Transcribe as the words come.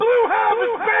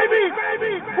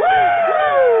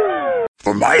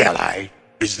For my ally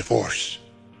is the Force.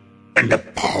 And a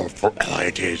powerful ally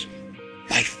it is.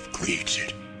 Life creates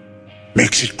it,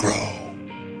 makes it grow.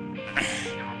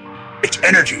 Its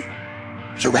energy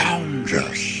surrounds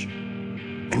us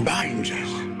and binds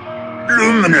us.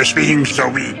 Luminous beings so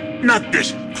we, not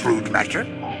this crude matter.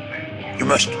 You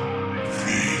must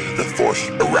feel the Force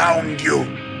around you.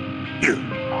 Here,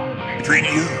 between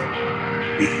you,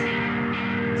 me,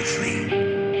 the tree,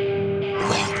 the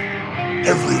rock,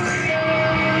 everywhere.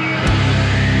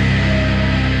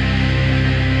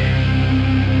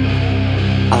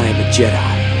 I am a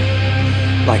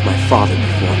Jedi, like my father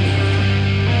before me.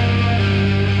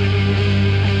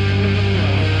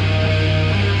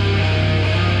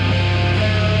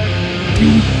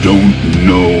 You don't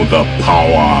know the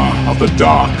power of the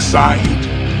dark side.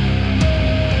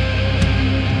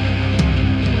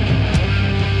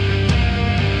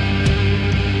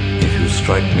 If you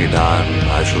strike me down,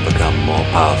 I shall become more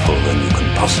powerful than you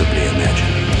can possibly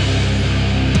imagine.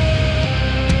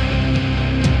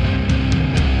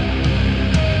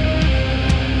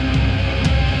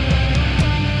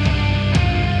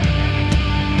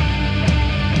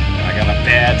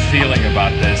 Bad feeling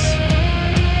about this.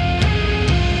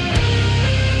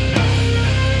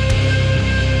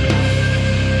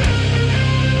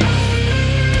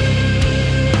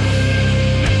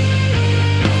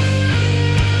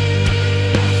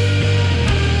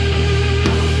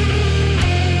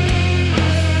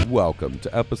 Welcome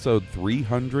to episode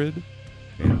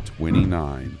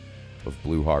 329 of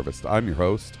Blue Harvest. I'm your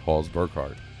host, Halls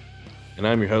Burkhart. And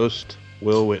I'm your host,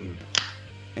 Will Witten.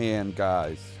 And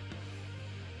guys,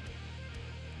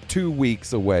 2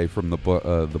 weeks away from the book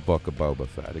of Boba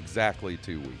Fett. Exactly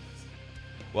 2 weeks.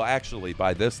 Well, actually,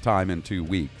 by this time in 2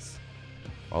 weeks,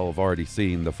 I'll have already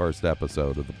seen the first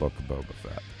episode of the book of Boba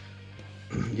Fett.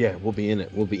 Yeah, we'll be in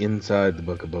it. We'll be inside the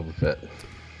book of Boba Fett.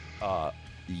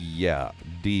 Yeah,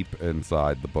 deep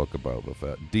inside the book of Boba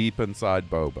Fett. Deep inside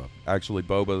Boba. Actually,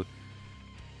 Boba's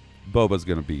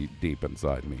gonna be deep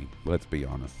inside me. Let's be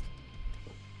honest.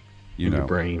 You know, your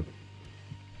brain,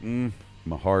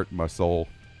 my heart, my soul,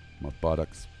 my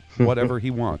buttocks, whatever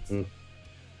he wants.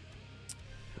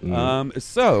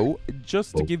 So,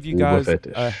 just to give you guys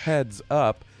a heads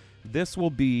up, this will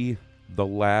be the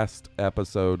last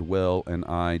episode Will and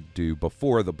I do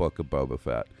before the book of Boba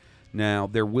Fett. Now,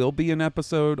 there will be an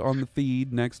episode on the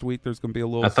feed next week. There's going to be a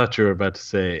little... I thought you were about to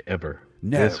say ever.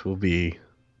 No. This will be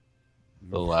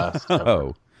the last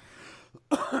ever.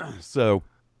 So,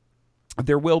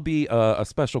 there will be a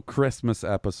special Christmas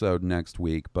episode next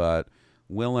week, but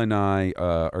Will and I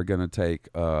are going to take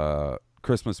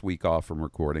Christmas week off from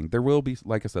recording. There will be,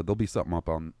 like I said, there'll be something up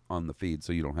on the feed,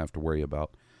 so you don't have to worry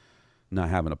about not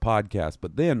having a podcast.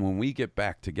 But then when we get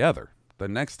back together, the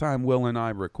next time Will and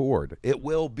I record, it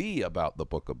will be about the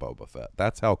book of Boba Fett.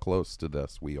 That's how close to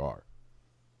this we are.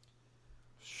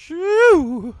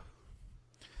 Shoo!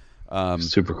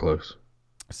 Super close.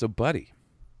 So, buddy,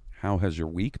 how has your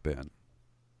week been?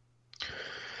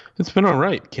 It's been all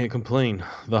right. Can't complain.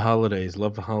 The holidays.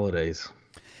 Love the holidays.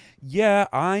 Yeah,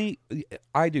 I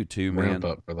do too, man. Ramp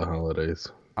up for the holidays.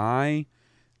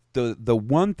 The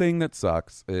one thing that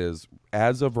sucks is,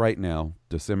 as of right now,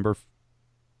 December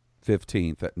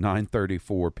 15th at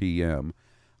 9:34 p.m.,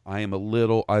 I am a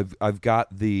little... I've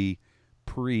got the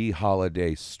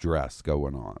pre-holiday stress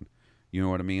going on. You know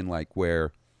what I mean? Like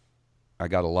where I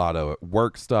got a lot of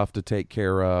work stuff to take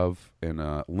care of in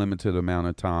a limited amount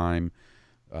of time.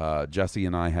 Jesse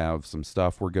and I have some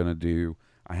stuff we're going to do.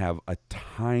 I have a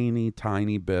tiny,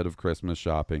 tiny bit of Christmas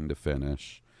shopping to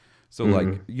finish. So,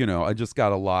 like, you know, I just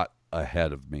got a lot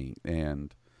ahead of me.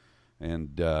 And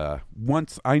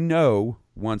once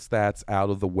that's out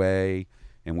of the way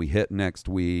and we hit next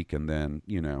week and then,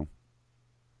 you know,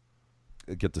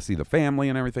 get to see the family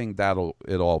and everything,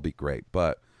 it'll all be great.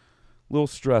 But a little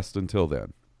stressed until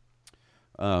then.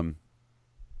 I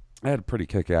had a pretty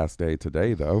kick-ass day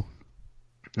today, though.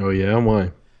 Oh, yeah?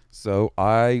 Why? So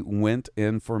I went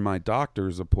in for my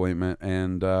doctor's appointment,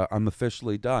 and I'm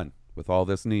officially done with all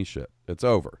this knee shit. It's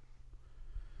over.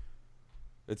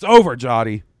 It's over,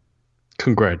 Jotty.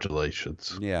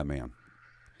 Congratulations. Yeah, man.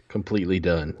 Completely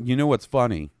done. You know what's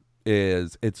funny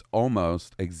is it's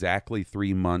almost exactly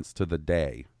 3 months to the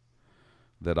day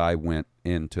that I went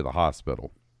into the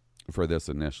hospital for this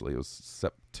initially. It was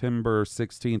September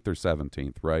 16th or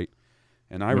 17th, right?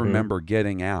 And I remember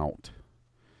getting out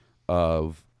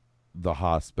of the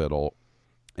hospital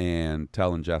and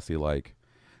telling Jesse, like,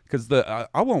 because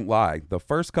I won't lie, the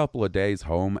first couple of days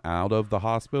home out of the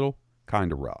hospital,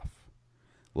 kind of rough.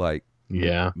 Like,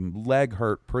 yeah, leg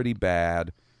hurt pretty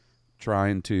bad,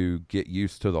 trying to get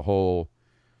used to the whole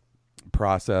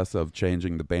process of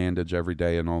changing the bandage every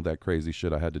day and all that crazy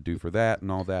shit I had to do for that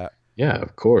and all that. Yeah,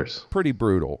 of course. Pretty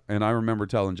brutal. And I remember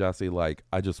telling Jesse, like,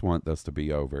 I just want this to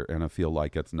be over. And I feel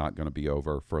like it's not going to be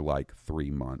over for like 3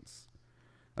 months.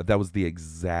 That was the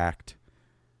exact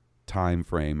time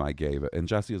frame I gave it. And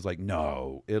Jesse was like,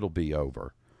 no, it'll be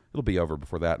over. It'll be over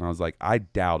before that. And I was like, I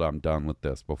doubt I'm done with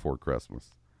this before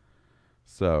Christmas.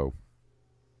 So.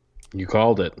 You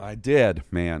called it. I did,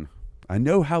 man. I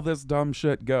know how this dumb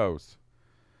shit goes.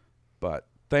 But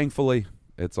thankfully,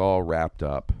 it's all wrapped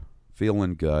up.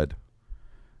 Feeling good.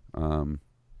 And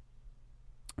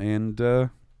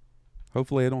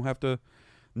hopefully I don't have to,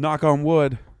 knock on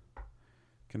wood,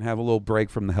 can have a little break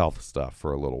from the health stuff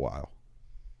for a little while.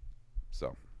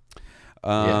 So,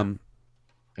 Yeah,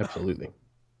 absolutely.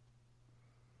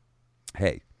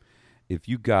 Hey, if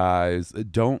you guys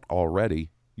don't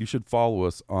already, you should follow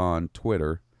us on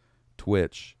Twitter,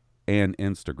 Twitch, and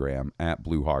Instagram at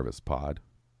Blue Harvest Pod.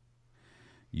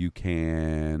 You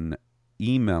can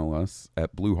email us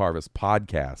at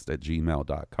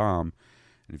blueharvestpodcast@gmail.com.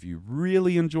 And if you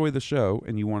really enjoy the show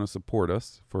and you want to support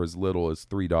us for as little as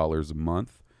 $3 a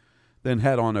month, then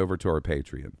head on over to our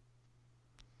Patreon,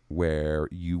 where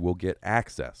you will get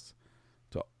access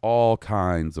to all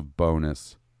kinds of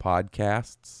bonus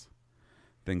podcasts.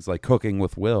 Things like Cooking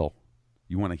with Will.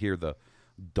 You want to hear the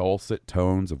dulcet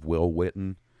tones of Will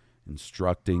Witten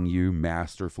instructing you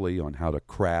masterfully on how to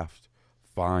craft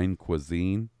fine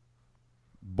cuisine.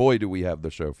 Boy, do we have the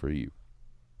show for you.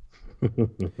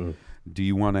 Do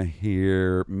you want to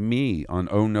hear me on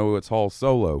Oh No, It's All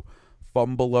Solo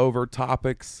fumble over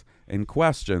topics and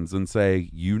questions and say,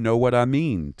 you know what I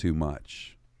mean too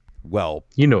much? Well,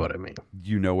 You know what I mean.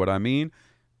 you know what I mean?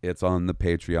 It's on the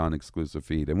Patreon exclusive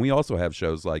feed. And we also have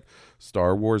shows like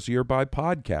Star Wars Year by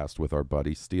Podcast with our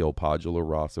buddy Steele Podula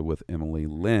Rasa with Emily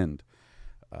Lind.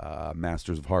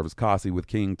 Masters of Harvest Kasi with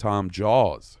King Tom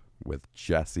Jaws with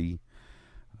Jesse.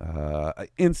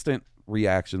 Instant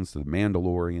reactions to The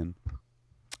Mandalorian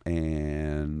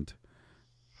and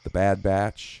The Bad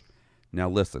Batch. Now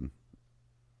listen,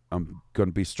 I'm going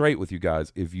to be straight with you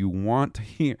guys. If you want to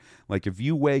hear, like if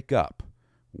you wake up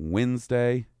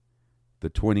Wednesday the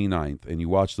 29th and you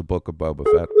watch the Book of Boba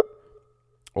Fett,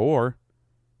 or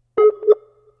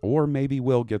maybe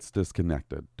Will gets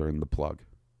disconnected during the plug.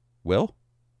 Will?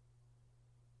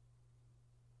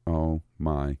 Oh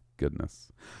my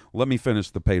goodness. Let me finish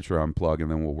the Patreon plug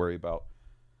and then we'll worry about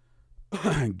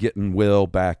getting Will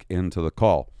back into the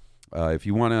call. If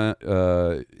you want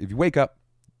to, if you wake up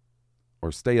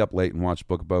or stay up late and watch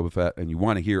Book of Boba Fett and you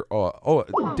want to hear,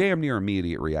 damn near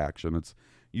immediate reaction, it's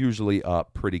usually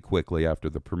up pretty quickly after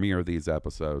the premiere of these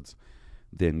episodes,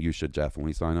 then you should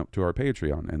definitely sign up to our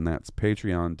Patreon. And that's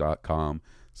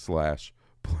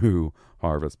patreon.com/Blue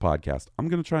Harvest Podcast. I'm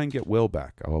going to try and get Will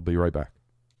back. I'll be right back.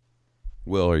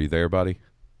 Will, are you there, buddy?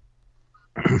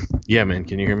 Yeah, man.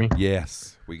 Can you hear me?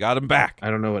 Yes, we got him back.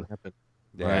 I don't know what happened.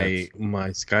 Yeah, My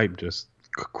Skype just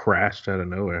crashed out of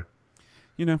nowhere.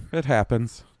 you know, it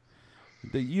happens.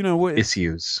 You know,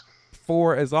 Issues.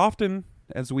 for as often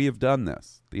as we have done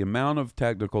this, the amount of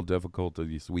technical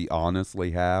difficulties we honestly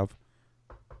have,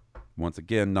 once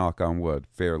again, knock on wood,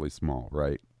 fairly small,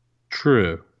 right?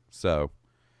 True. So,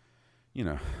 you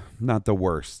know, not the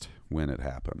worst when it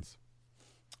happens.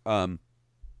 Can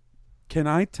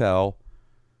I tell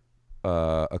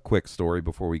a quick story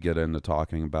before we get into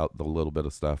talking about the little bit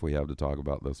of stuff we have to talk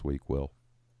about this week, Will?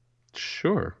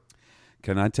 Sure.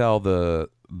 Can I tell the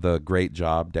great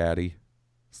job daddy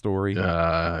story?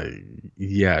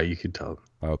 Yeah, you could tell.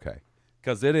 Okay.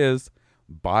 Because it is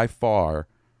by far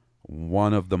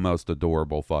one of the most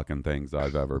adorable fucking things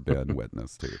I've ever been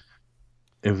witness to.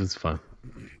 It was fun.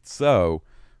 So,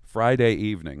 Friday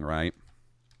evening, right?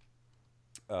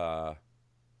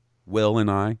 Will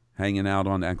and I hanging out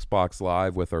on Xbox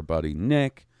Live with our buddy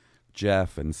Nick,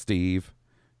 Jeff, and Steve.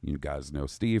 You guys know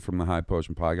Steve from the High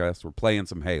Potion Podcast. We're playing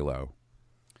some Halo.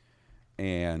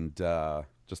 And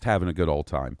just having a good old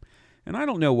time. And I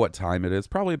don't know what time it is.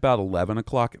 Probably about 11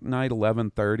 o'clock at night,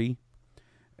 11:30.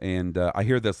 And I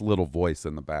hear this little voice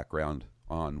in the background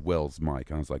on Will's mic.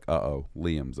 And I was like, uh-oh,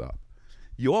 Liam's up.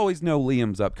 You always know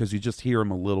Liam's up because you just hear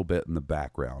him a little bit in the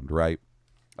background, right?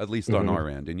 At least on our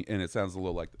end. And it sounds a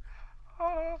little like...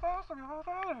 I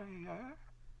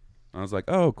was like,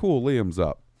 oh, cool, Liam's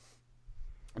up.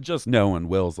 Just knowing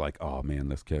Will's like, oh, man,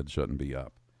 this kid shouldn't be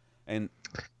up. And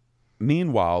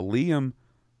meanwhile, Liam,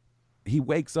 he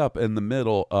wakes up in the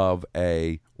middle of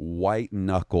a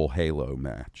white-knuckle Halo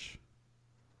match.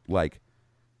 Like,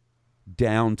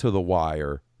 down to the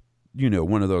wire. You know,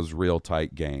 one of those real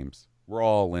tight games. We're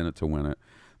all in it to win it.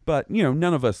 But, you know,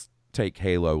 none of us take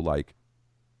Halo, like,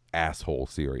 asshole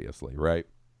seriously, right?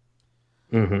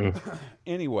 Mm-hmm.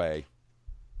 Anyway,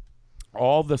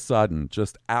 all of a sudden,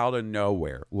 just out of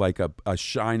nowhere, like a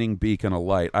shining beacon of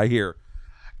light, I hear,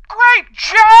 Great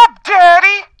job,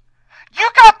 Daddy! You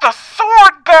got the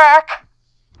sword back!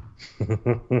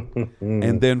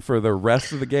 and then for the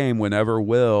rest of the game, whenever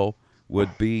Will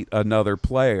would beat another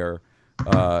player,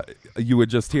 you would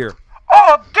just hear,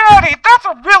 Oh, Daddy, that's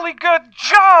a really good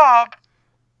job!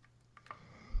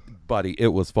 buddy, it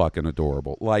was fucking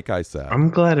adorable. Like I said, I'm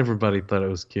glad everybody thought it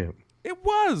was cute. it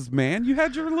was, man. You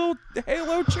had your little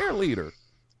Halo cheerleader.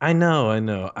 I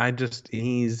know.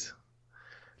 He's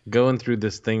going through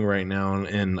this thing right now,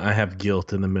 and I have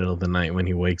guilt in the middle of the night when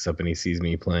he wakes up and he sees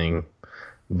me playing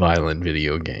violent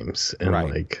video games. And Right.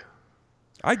 like,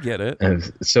 I get it.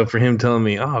 and so for him telling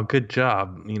me, oh, good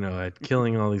job, at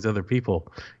killing all these other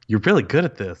people, you're really good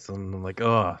at this. And I'm like,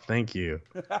 oh, thank you.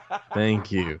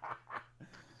 Thank you.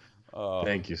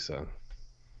 Thank you, son.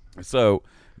 So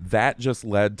that just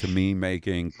led to me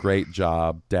making great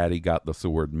job. Daddy got the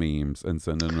sword memes and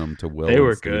sending them to Will They and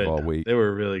were Steve good. all week. They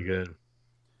were really good.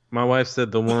 My wife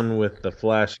said the one with the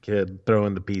Flash kid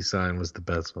throwing the peace sign was the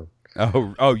best one.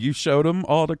 Oh, you showed them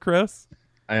all to Chris?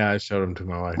 I showed them to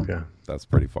my wife, yeah. That's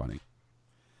pretty funny.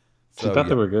 She thought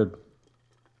they were good.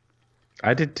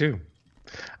 I did too.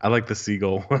 I like the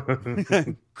seagull.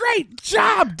 Great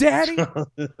job, Daddy.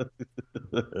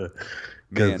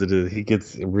 Because he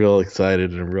gets real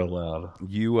excited and real loud.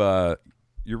 You're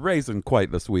raising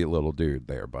quite the sweet little dude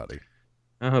there, buddy.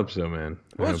 I hope so, man.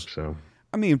 I hope so.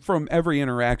 I mean, from every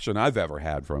interaction I've ever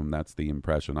had from him, that's the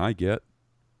impression I get.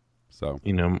 So,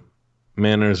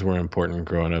 Manners were important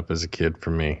growing up as a kid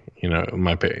for me.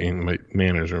 My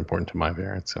manners are important to my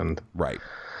parents, and right.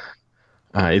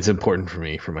 It's important for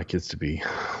me for my kids to be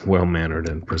well mannered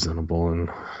and presentable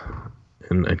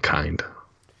and kind.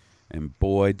 And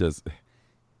boy,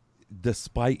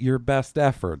 despite your best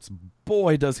efforts,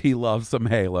 boy, does he love some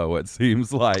Halo, it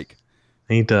seems like.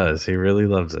 He does. He really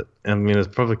loves it. I mean,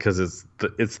 it's probably because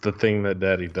it's the thing that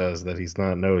Daddy does that he's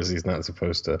not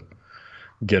supposed to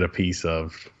get a piece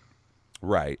of.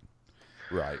 Right.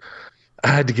 I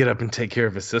had to get up and take care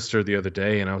of his sister the other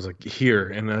day, and I was like, here.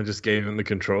 And I just gave him the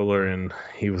controller, and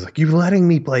he was like, you letting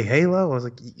me play Halo? I was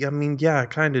like, I mean, yeah,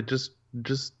 kind of. Just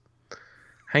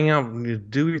hang out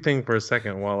and do your thing for a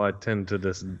second while I tend to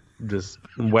this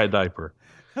wet diaper.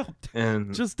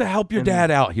 And just to help your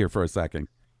dad out here for a second.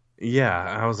 Yeah,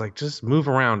 I was like, just move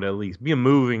around at least. Be a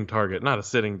moving target, not a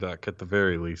sitting duck at the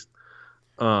very least.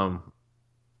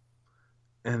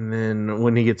 And then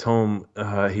when he gets home,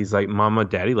 he's like, Mama,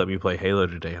 Daddy let me play Halo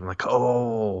today. I'm like,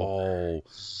 oh,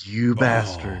 you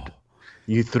bastard.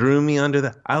 You threw me under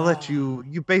that. I let you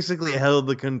basically held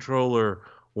the controller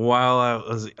while I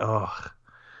was,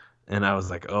 And I was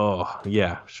like, oh,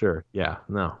 yeah, sure. Yeah,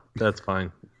 no, that's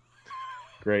fine.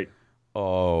 Great.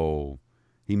 Oh,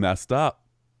 he messed up.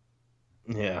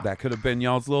 Yeah. That could have been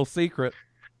y'all's little secret.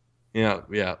 Yeah.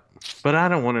 But I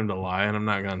don't want him to lie, and I'm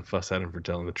not going to fuss at him for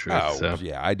telling the truth. Oh, so.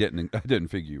 yeah, I didn't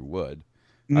figure you would.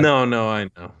 No, I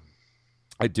know.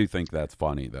 I do think that's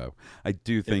funny, though. I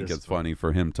do think it's funny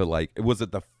for him to, like, was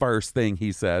it the first thing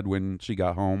he said when she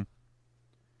got home?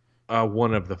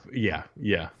 One of the, yeah.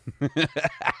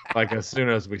 Like, as soon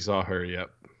as we saw her,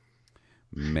 yep.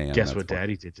 Man, guess what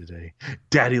Daddy did today?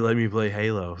 Daddy let me play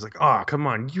Halo. I was like, oh, come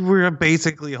on. You were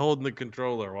basically holding the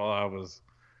controller while I was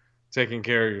taking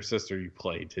care of your sister. You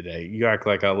played today. You act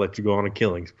like I'll let you go on a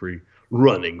killing spree.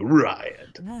 Running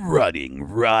riot.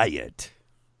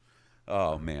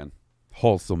 Oh, man.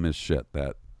 Wholesome as shit,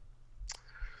 that.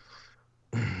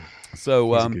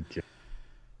 So, He's a good kid.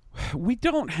 We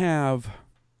don't have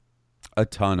a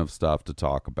ton of stuff to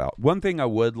talk about. One thing I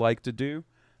would like to do,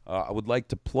 I would like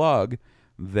to plug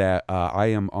that I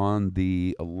am on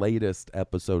the latest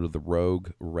episode of the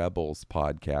Rogue Rebels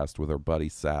podcast with our buddy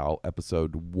Sal,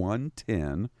 episode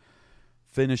 110,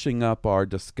 finishing up our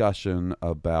discussion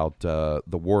about the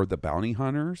War of the Bounty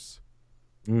Hunters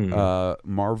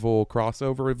Marvel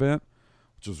crossover event,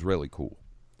 which was really cool.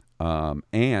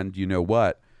 And you know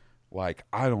what? Like,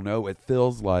 I don't know, it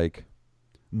feels like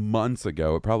months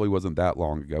ago, it probably wasn't that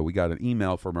long ago, we got an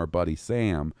email from our buddy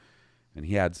Sam, and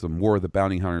he had some War of the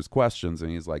Bounty Hunters questions, and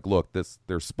he's like, look,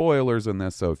 there's spoilers in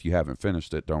this, so if you haven't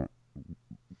finished it, don't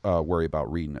worry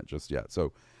about reading it just yet.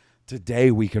 So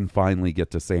today we can finally get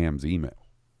to Sam's email.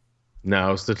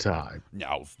 Now's the time.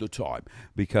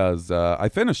 Because I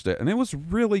finished it, and it was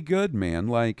really good, man.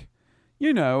 Like,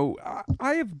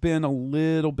 I have been a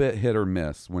little bit hit or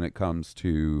miss when it comes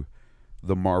to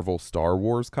the Marvel Star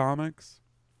Wars comics.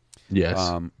 Yes.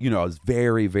 I was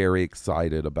very, very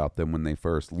excited about them when they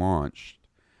first launched,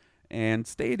 and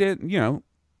stayed in,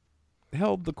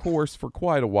 held the course for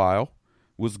quite a while.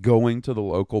 Was going to the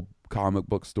local comic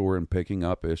book store and picking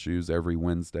up issues every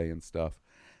Wednesday and stuff.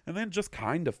 And then just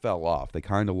kind of fell off. They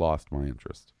kind of lost my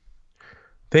interest.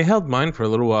 They held mine for a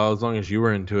little while, as long as you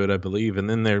were into it, I believe. And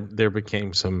then there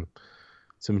became some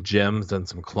gems and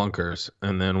some clunkers.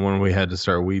 And then when we had to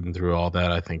start weeding through all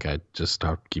that, I think I just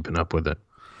stopped keeping up with it.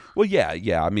 Well,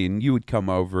 yeah. I mean, you would come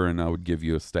over and I would give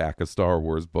you a stack of Star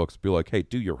Wars books, be like, hey,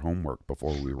 do your homework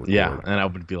before we record. Yeah, and I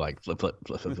would be like, flip.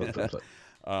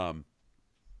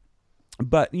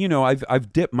 But, you know,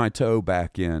 I've dipped my toe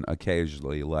back in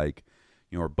occasionally. Like,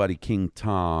 you know, our buddy King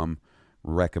Tom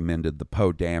recommended the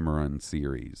Poe Dameron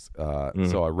series.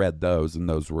 So I read those, and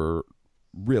those were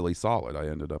really solid. I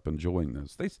ended up enjoying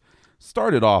those. They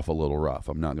started off a little rough,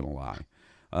 I'm not going to lie.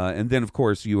 And then, of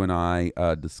course, you and I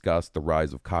discussed the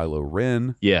rise of Kylo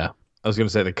Ren. Yeah, I was going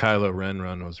to say the Kylo Ren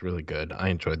run was really good. I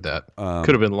enjoyed that.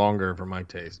 Could have been longer for my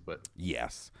taste, but...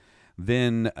 Yes.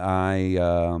 Then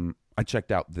I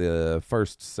checked out the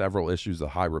first several issues of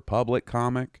High Republic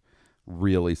comic.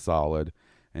 Really solid.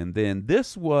 And then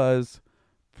this was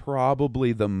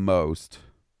probably the most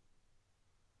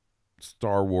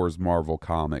Star Wars Marvel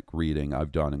comic reading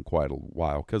I've done in quite a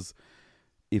while. Because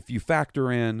if you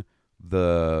factor in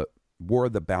the War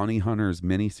of the Bounty Hunters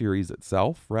miniseries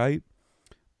itself, right?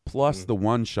 Plus the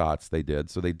one-shots they did.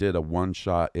 So they did a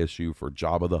one-shot issue for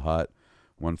Jabba the Hutt,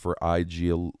 one for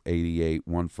IG-88,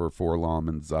 one for Forlom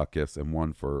and Zuckuss, and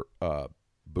one for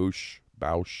Boushh,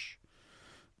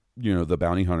 you know, the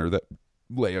bounty hunter that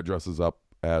Leia dresses up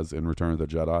as in Return of the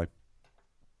Jedi.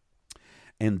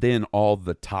 And then all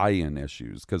the tie-in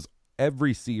issues, because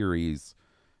every series,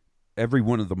 every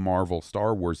one of the Marvel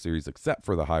Star Wars series, except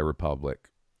for the High Republic,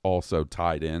 also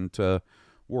tied into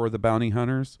War of the Bounty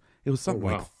Hunters. It was something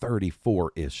like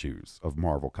 34 issues of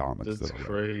Marvel Comics. That's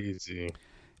crazy.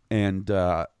 And,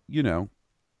 you know,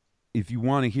 if you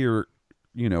want to hear,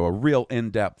 you know, a real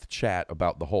in-depth chat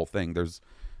about the whole thing,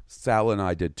 Sal and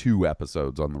I did 2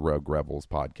 episodes on the Rogue Rebels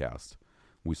podcast.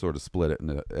 We sort of split it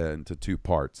into 2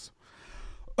 parts.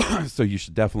 So you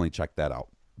should definitely check that out.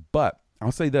 But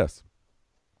I'll say this.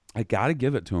 I got to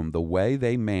give it to them. The way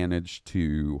they managed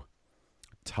to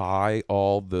tie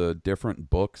all the different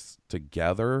books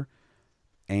together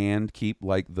and keep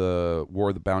like the War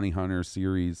of the Bounty Hunter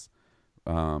series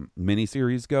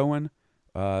miniseries going,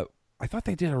 I thought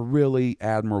they did a really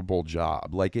admirable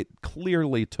job. Like, it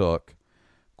clearly took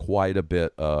quite a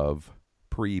bit of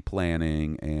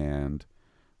pre-planning and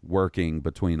working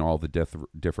between all the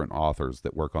different authors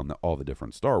that work on all the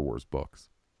different Star Wars books.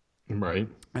 Right.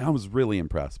 And I was really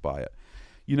impressed by it.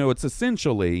 You know, it's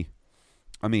essentially,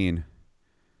 I mean,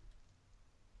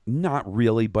 not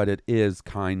really, but it is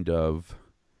kind of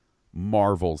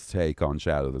Marvel's take on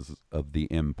Shadows of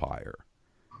the Empire.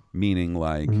 Meaning,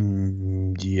 like,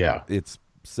 yeah, it's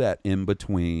set in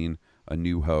between A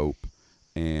New Hope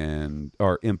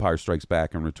or Empire Strikes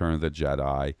Back and Return of the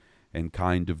Jedi, and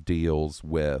kind of deals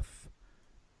with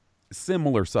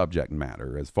similar subject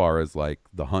matter as far as like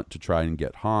the hunt to try and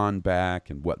get Han back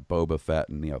and what Boba Fett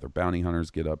and the other bounty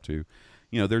hunters get up to.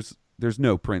 You know, there's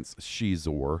no Prince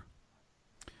Shizor,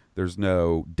 there's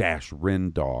no Dash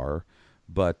Rendar,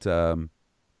 but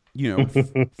you know,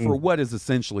 for what is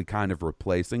essentially kind of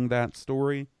replacing that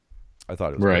story, I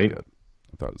thought it was pretty good.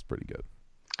 I thought it was pretty good.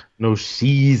 No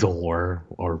Caesar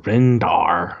or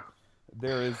Rendar.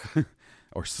 There is,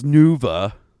 or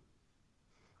Snuva.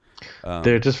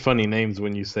 They're just funny names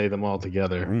when you say them all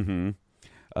together.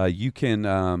 Mm-hmm. You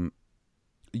can,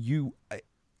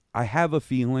 I have a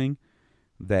feeling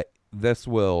that this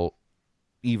will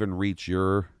even reach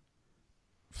your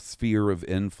sphere of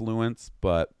influence,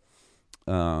 but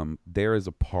there is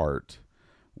a part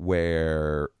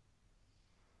where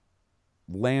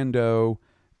Lando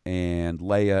and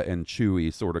Leia and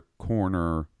Chewie sort of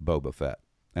corner Boba Fett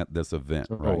at this event,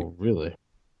 right? Oh, really?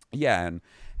 Yeah,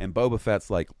 and Boba Fett's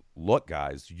like, look,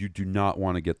 guys, you do not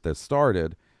want to get this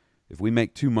started. If we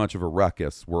make too much of a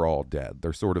ruckus, we're all dead.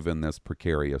 They're sort of in this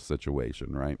precarious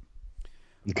situation, right?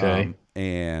 Okay.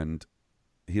 And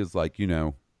he was like, you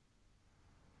know,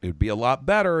 it would be a lot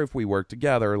better if we worked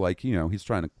together. Like, you know, he's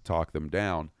trying to talk them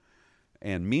down.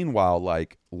 And meanwhile,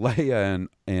 like, Leia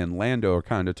and Lando are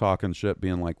kind of talking shit,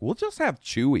 being like, we'll just have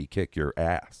Chewie kick your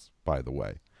ass, by the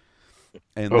way.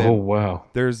 And then wow.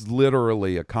 There's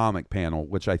literally a comic panel,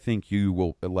 which I think you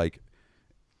will, like,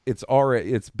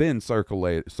 it's been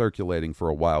circulating for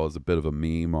a while as a bit of a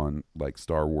meme on, like,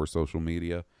 Star Wars social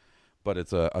media. But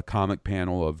it's a comic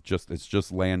panel of it's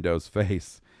just Lando's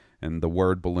face and the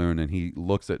word balloon, and he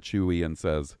looks at Chewie and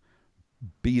says,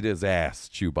 beat his ass,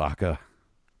 Chewbacca.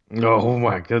 Oh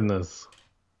my goodness.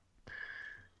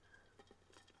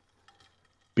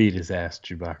 Beat his ass,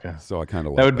 Chewbacca. So I kind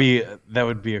of like that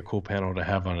would be a cool panel to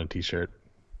have on a t-shirt.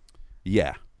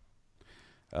 Yeah.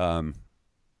 You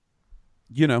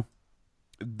know,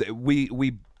 we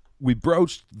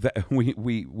broached that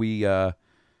we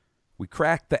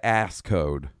cracked the ass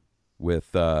code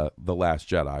with the Last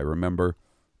Jedi. Remember,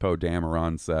 Poe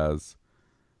Dameron says,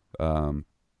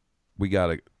 we got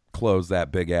to close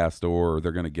that big ass door, or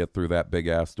they're going to get through that big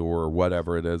ass door, or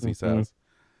whatever it is he says.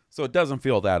 So it doesn't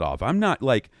feel that off. I'm not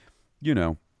like,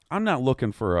 I'm not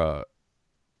looking for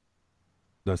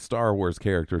the Star Wars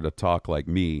character to talk like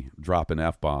me, dropping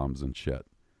F-bombs and shit.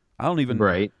 I don't even...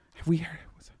 Right.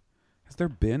 Has there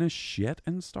been a shit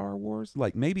in Star Wars?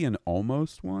 Like maybe an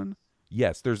almost one?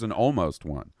 Yes, there's an almost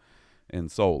one in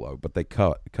Solo, but they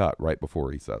cut right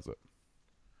before he says it.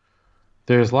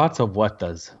 There's lots of what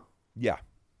does. Yeah.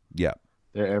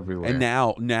 They're everywhere. And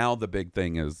now the big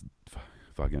thing is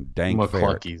fucking Dank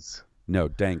Ferrick. McClunkies. No,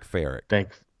 Dank Ferrick.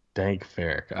 Dank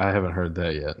Ferrick. I haven't heard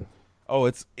that yet. Oh,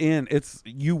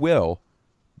 you will.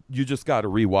 You just got to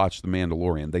rewatch The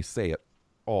Mandalorian. They say it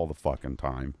all the fucking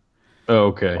time. Oh,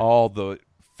 okay. All the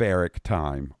Ferrick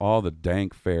time. All the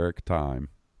Dank Ferrick time.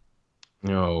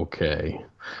 Okay.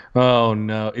 Oh,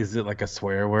 no. Is it like a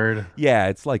swear word? Yeah,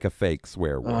 it's like a fake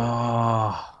swear word.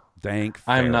 Oh. Dank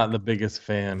Ferrick. I'm not the biggest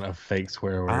fan of fake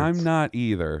swear words. I'm not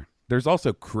either. There's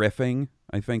also criffing,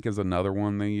 I think, is another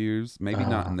one they use. Maybe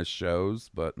not in the shows,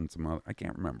 but in some other, I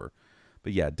can't remember.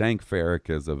 But yeah, Dank Ferrick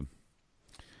is a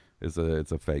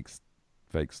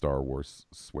fake Star Wars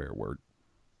swear word.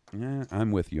 Yeah,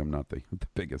 I'm with you. I'm not the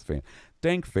biggest fan.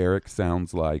 Dank Ferrick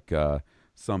sounds like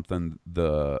something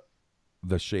the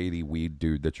shady weed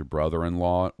dude that your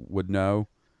brother-in-law would know.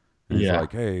 And he's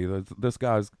like, hey, this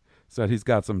guy's said he's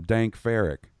got some Dank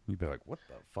Ferrick. You'd be like, what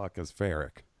the fuck is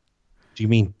Ferrick? Do you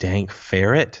mean Dank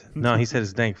Ferret? No, he said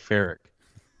it's Dank Ferrick.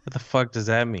 What the fuck does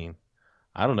that mean?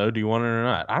 I don't know. Do you want it or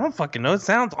not? I don't fucking know. It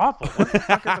sounds awful. What the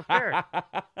fuck is a ferret?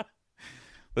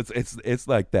 It's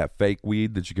like that fake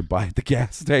weed that you could buy at the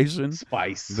gas station.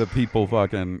 Spice. The people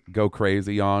fucking go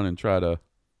crazy on and try to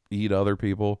eat other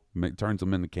people. Turns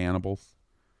them into cannibals.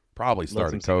 Probably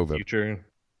started COVID. Future.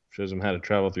 Shows them how to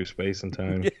travel through space and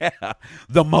time. Yeah.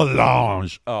 The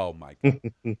melange. Oh, my God.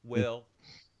 Will.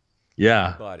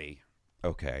 Yeah. Buddy.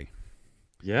 Okay.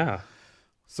 Yeah.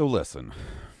 So listen.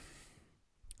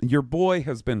 Your boy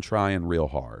has been trying real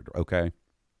hard, okay?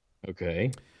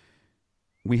 Okay.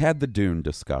 We had the Dune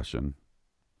discussion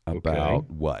about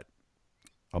what?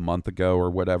 A month ago or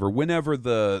whatever, whenever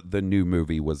the new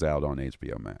movie was out on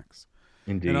HBO Max.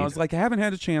 Indeed. And I was like, I haven't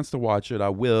had a chance to watch it. I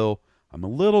will. I'm a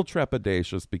little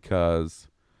trepidatious because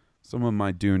some of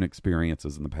my Dune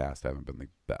experiences in the past haven't been the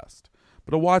best.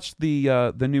 But I watched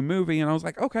the new movie and I was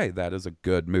like, okay, that is a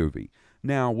good movie.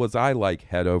 Now, was I like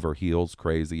head over heels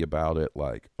crazy about it?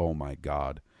 Like, oh my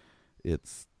God,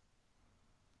 it's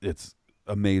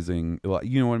amazing.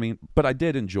 You know what I mean? But I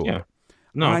did enjoy it.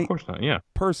 No, of course not. Yeah.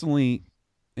 Personally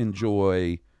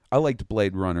I liked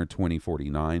Blade Runner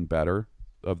 2049 better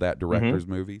of that director's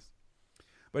movies.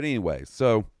 But anyway,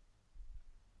 so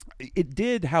it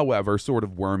did, however, sort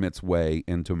of worm its way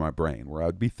into my brain where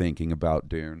I'd be thinking about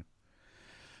Dune.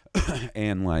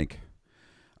 And like,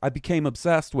 I became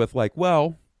obsessed with like,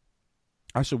 well,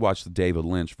 I should watch the David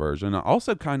Lynch version. I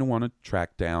also kind of want to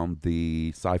track down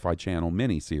the Sci-Fi Channel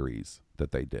miniseries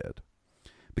that they did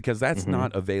because that's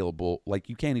not available. Like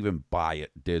you can't even buy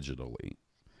it digitally.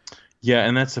 Yeah,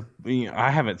 and I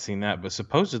haven't seen that, but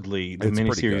supposedly the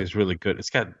miniseries is really good.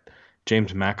 It's got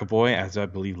James McAvoy as I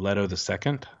believe Leto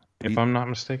II, if I'm not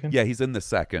mistaken. Yeah, he's in the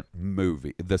second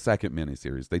movie, the second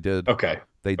miniseries. They did. Okay.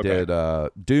 They did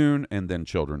Dune and then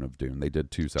Children of Dune. They did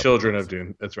two separate. Children of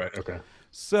Dune. That's right. Okay.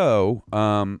 So,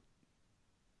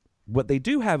 what they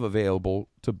do have available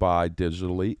to buy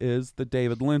digitally is the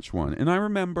David Lynch one. And I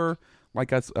remember,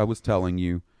 like I was telling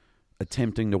you,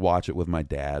 attempting to watch it with my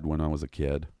dad when I was a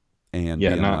kid. And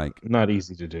being not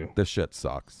easy to do. This shit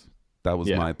sucks. That was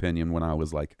my opinion when I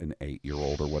was like an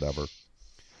 8-year-old or whatever.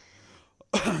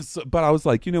 But I was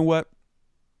like, you know what?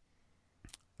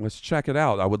 Let's check it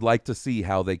out. I would like to see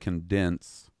how they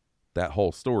condense that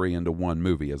whole story into one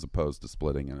movie as opposed to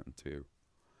splitting it in two.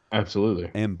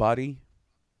 Absolutely. And buddy,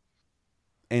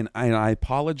 and I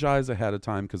apologize ahead of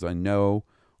time because I know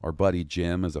our buddy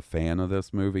Jim is a fan of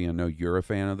this movie. I know you're a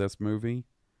fan of this movie.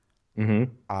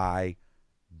 I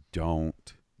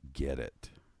don't get it.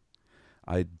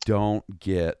 I don't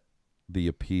get the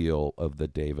appeal of the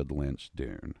David Lynch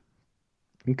Dune.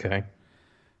 Okay.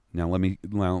 Now let me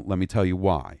tell you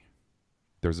why.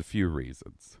 There's a few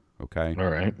reasons. Okay. All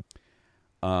right.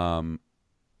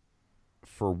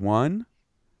 For one,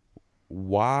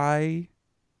 why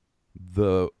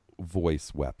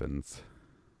voice weapons.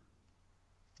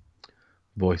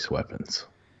 Voice weapons.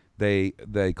 They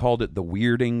called it the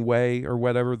weirding way or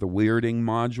whatever, the weirding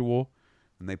module,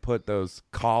 and they put those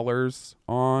collars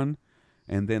on,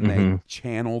 and then they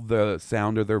channeled the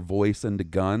sound of their voice into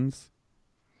guns.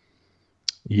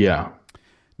 Yeah.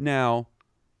 Now,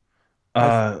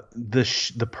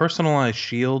 the personalized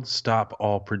shields stop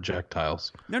all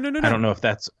projectiles. No. I don't know if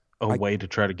that's a way to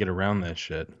try to get around that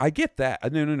shit. I get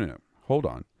that. No. Hold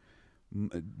on.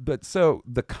 But so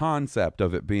the concept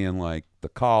of it being like the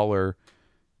collar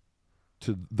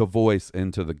to the voice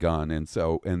into the gun, and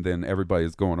then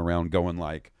everybody's going around going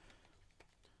like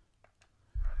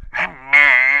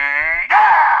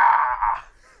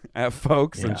at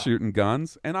folks and shooting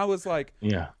guns, and I was like,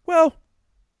 yeah, well,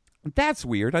 that's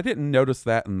weird. I didn't notice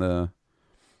that in the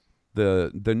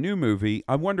new movie.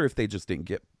 I wonder if they just didn't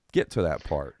get to that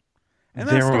part. And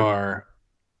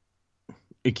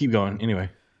keep going anyway.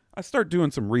 I start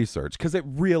doing some research because it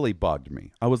really bugged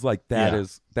me. I was like,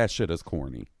 that shit is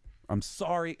corny. I'm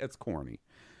sorry, it's corny.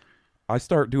 I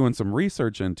start doing some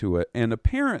research into it, and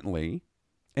apparently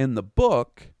in the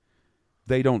book,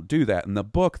 they don't do that. In the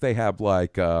book, they have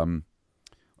like a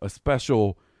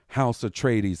special House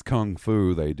Atreides kung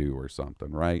fu they do or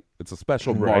something, right? It's a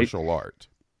special martial art.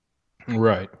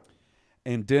 Right.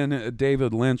 And then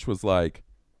David Lynch was like,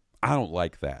 I don't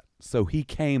like that. So he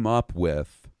came up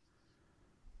with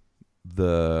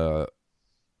the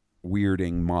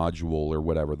weirding module or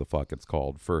whatever the fuck it's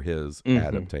called for his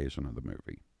adaptation of the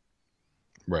movie.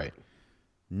 Right.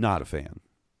 Not a fan.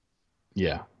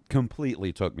 Yeah.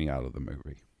 Completely took me out of the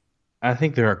movie. I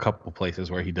think there are a couple places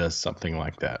where he does something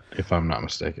like that, if I'm not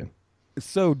mistaken.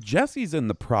 So Jesse's in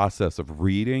the process of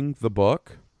reading the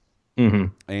book,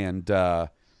 and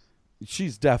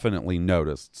she's definitely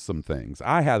noticed some things.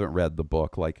 I haven't read the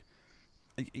book. Like,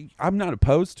 I'm not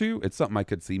opposed to. It's something I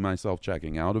could see myself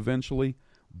checking out eventually,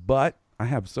 but I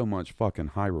have so much fucking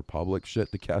High Republic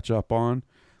shit to catch up on.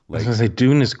 Like, I was gonna say,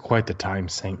 Dune is quite the time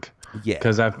sink. Yeah.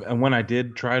 Because when I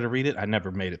did try to read it, I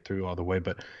never made it through all the way,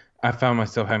 but I found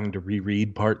myself having to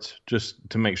reread parts just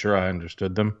to make sure I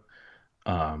understood them.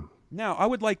 Now, I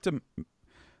would like to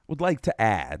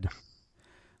add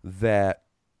that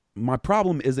my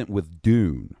problem isn't with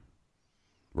Dune,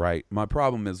 right? My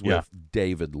problem is with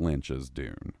David Lynch's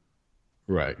Dune.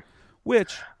 Right.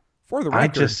 Which, for the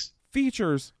record,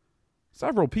 features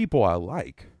several people I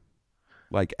like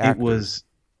actors.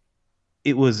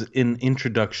 It was an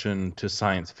introduction to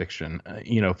science fiction,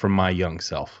 from my young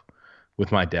self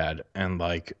with my dad. And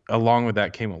like, along with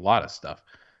that came a lot of stuff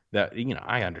that,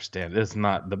 I understand. It's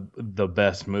not the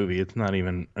best movie. It's not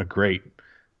even a great,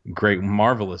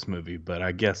 marvelous movie. But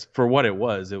I guess for what it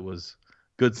was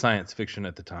good science fiction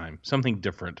at the time. Something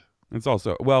different. It's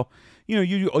also, well,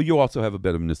 you also have a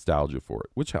bit of nostalgia for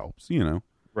it, which helps,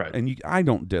 Right. And I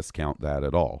don't discount that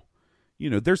at all.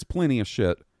 There's plenty of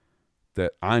shit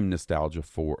that I'm nostalgic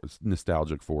for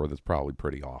that's probably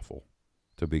pretty awful,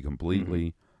 to be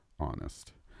completely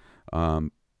honest.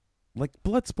 Like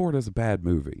Bloodsport is a bad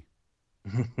movie,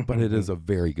 but it is a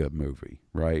very good movie,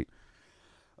 right?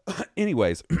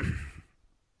 Anyways,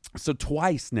 so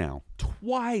twice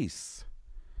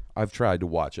I've tried to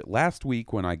watch it. Last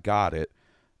week when I got it,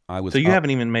 I was... So you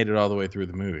haven't even made it all the way through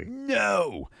the movie?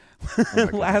 No!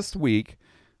 Last week,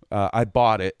 I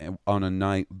bought it on a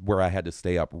night where I had to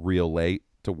stay up real late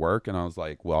to work, and I was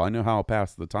like, well, I know how I'll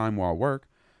pass the time while I work.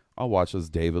 I'll watch this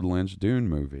David Lynch Dune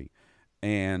movie.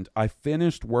 And I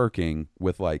finished working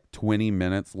with like 20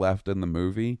 minutes left in the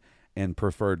movie and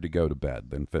preferred to go to bed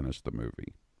than finish the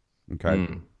movie.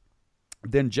 Okay?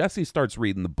 Then Jesse starts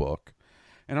reading the book,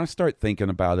 and I start thinking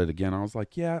about it again. I was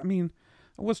like, yeah, I mean,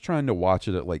 I was trying to watch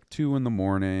it at like 2 a.m.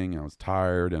 I was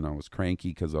tired, and I was cranky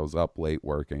because I was up late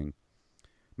working.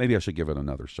 Maybe I should give it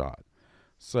another shot.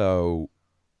 So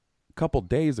a couple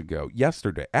days ago,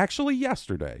 yesterday,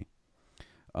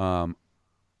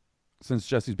 since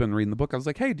Jesse's been reading the book, I was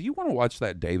like, hey, do you want to watch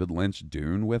that David Lynch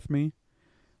Dune with me?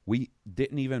 We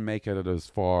didn't even make it as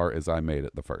far as I made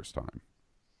it the first time.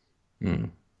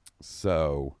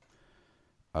 So,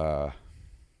 I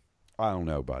don't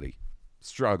know, buddy.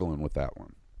 Struggling with that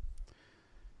one.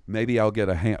 Maybe I'll get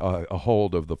a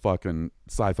hold of the fucking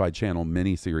Sci-Fi Channel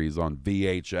miniseries on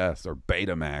VHS or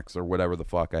Betamax or whatever the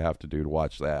fuck I have to do to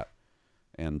watch that.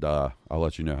 And I'll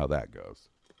let you know how that goes.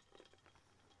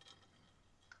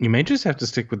 You may just have to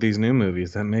stick with these new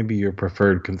movies. That may be your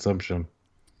preferred consumption.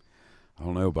 I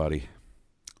don't know, buddy.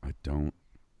 I don't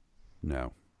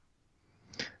know.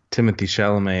 Timothée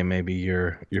Chalamet may be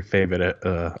your favorite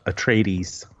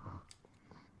Atreides.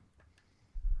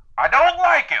 I don't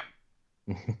like him.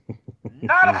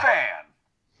 Not a fan.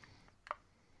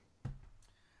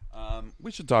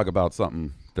 We should talk about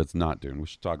something that's not Dune. We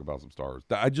should talk about some Star Wars.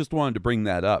 I just wanted to bring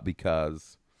that up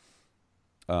because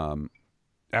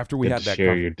after we Good had to that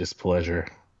share your displeasure.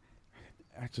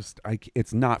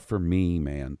 it's not for me,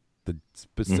 man.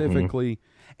 Specifically,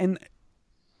 and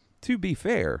to be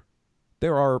fair,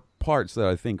 there are parts that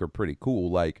I think are pretty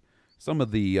cool, like some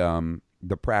of the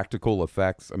practical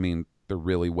effects. I mean, they're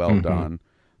really well done.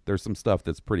 There's some stuff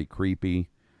that's pretty creepy.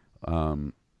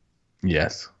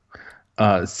 Yes.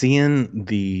 Seeing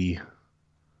the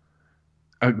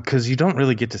because you don't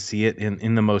really get to see it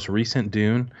in the most recent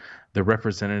Dune, the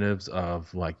representatives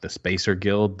of like the Spacer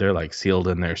Guild, they're like sealed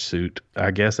in their suit,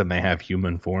 I guess, and they have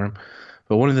human form.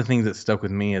 But one of the things that stuck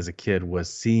with me as a kid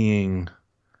was seeing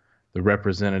the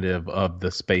representative of the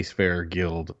Spacefarer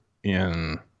Guild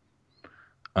in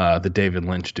the David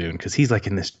Lynch Dune, because he's like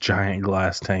in this giant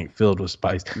glass tank filled with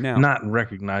spice, Now, not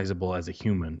recognizable as a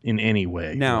human in any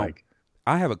way. Now, like,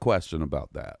 I have a question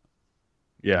about that.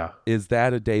 yeah, Is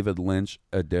that a David Lynch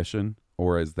edition,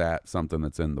 or is that something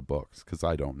that's in the books? Because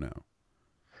I don't know.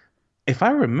 if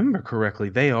I remember correctly,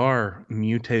 they are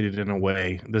mutated in a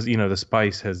way. The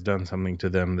spice has done something to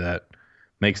them that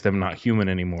makes them not human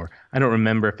anymore. I don't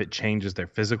remember if it changes their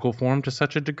physical form to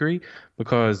such a degree,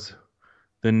 because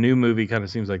the new movie kind of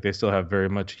seems like they still have very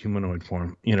much humanoid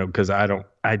form. Because I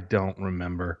don't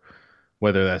remember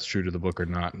whether that's true to the book or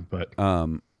not. But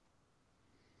from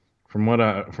what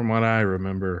I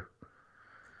remember,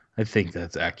 I think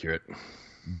that's accurate.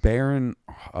 Baron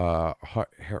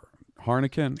Harkonnen.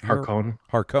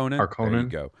 There you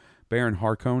go. Baron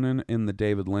Harkonnen in the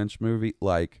David Lynch movie,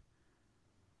 like,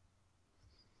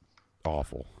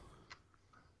 awful.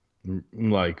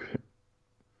 Like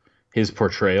his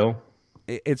portrayal.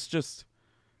 It's just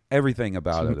everything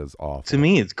about it is awful. To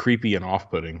me, it's creepy and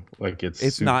off-putting. Like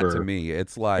it's not to me.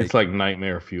 It's like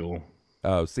nightmare fuel.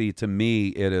 Oh, see, to me,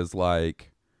 it is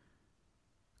like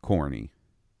corny.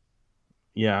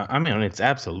 Yeah, I mean, it's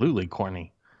absolutely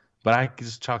corny, but I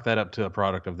just chalk that up to a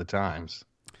product of the times.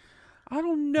 I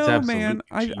don't know, man.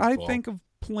 I cheeseball. think of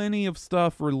plenty of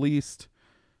stuff released,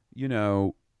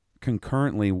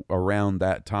 concurrently around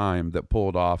that time that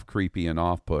pulled off creepy and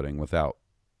off-putting without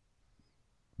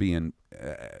being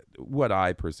what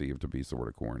I perceive to be sort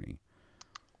of corny.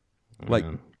 Like,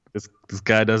 this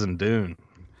guy doesn't Dune.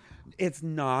 It's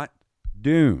not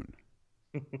Dune.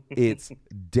 It's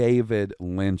David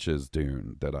Lynch's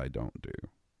Dune that I don't do.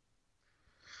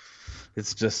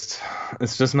 It's just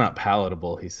not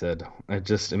palatable, he said.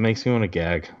 It makes me want to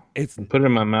gag. Put it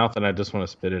in my mouth and I just want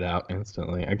to spit it out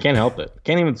instantly. I can't help it.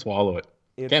 Can't even swallow it.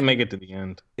 Can't make it to the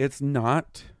end. It's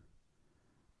not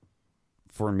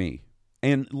for me.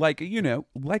 And like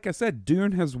I said,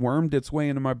 Dune has wormed its way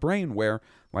into my brain where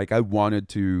like I wanted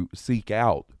to seek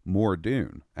out more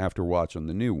Dune after watching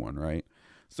the new one, right?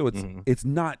 So it's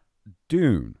not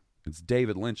Dune. It's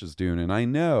David Lynch's Dune. And I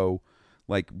know,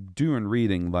 like, doing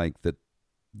reading, like, that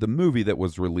the movie that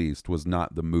was released was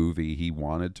not the movie he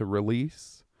wanted to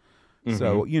release.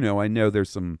 So, I know there's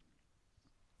some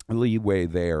leeway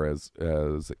there as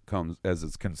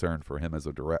it's concerned for him as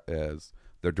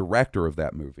the director of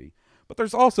that movie. But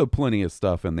there's also plenty of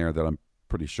stuff in there that I'm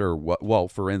pretty sure. Well,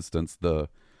 for instance, the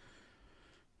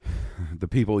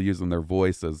people using their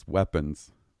voice as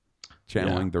weapons,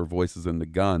 channeling their voices into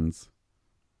guns,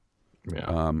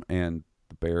 and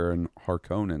the Baron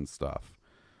Harkonnen stuff.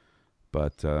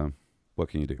 But what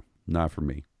can you do? Not for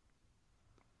me.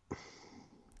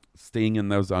 Sting in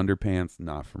those underpants,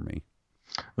 not for me.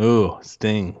 Ooh,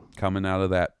 Sting coming out of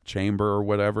that chamber or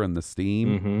whatever, and the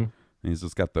steam. And he's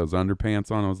just got those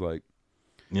underpants on. I was like,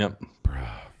 yep,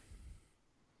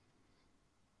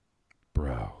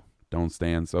 bro, don't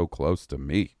stand so close to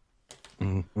me.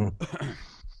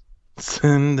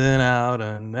 Sending out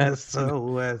an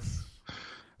SOS.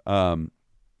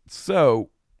 So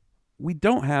we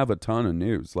don't have a ton of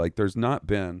news. Like, there's not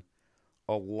been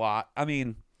a lot. I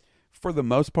mean, for the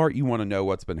most part, you want to know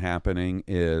what's been happening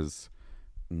is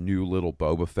new little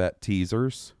Boba Fett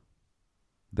teasers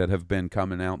that have been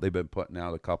coming out. They've been putting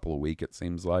out a couple a week, it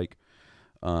seems like.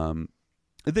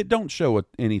 That don't show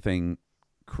anything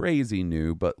crazy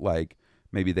new, but like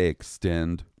maybe they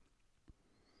extend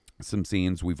some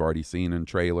scenes we've already seen in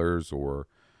trailers or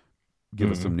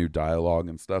give us some new dialogue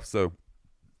and stuff. So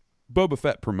Boba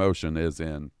Fett promotion is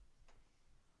in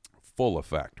full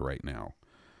effect right now.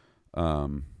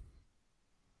 And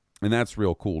that's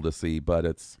real cool to see, but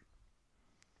it's,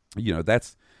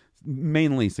 that's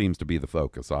mainly seems to be the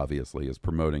focus, obviously, is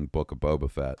promoting Book of Boba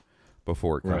Fett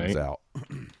before it comes out.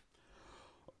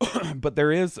 But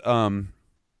there is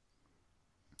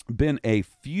been a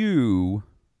few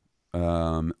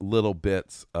little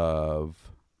bits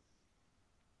of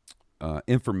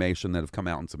information that have come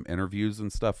out in some interviews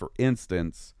and stuff. For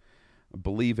instance, I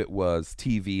believe it was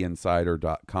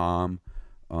TVinsider.com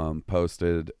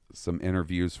posted some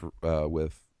interviews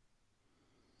with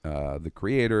the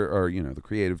creator, or the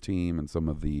creative team, and some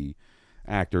of the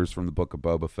actors from the Book of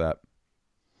Boba Fett.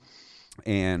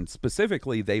 And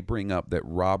specifically, they bring up that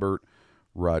Robert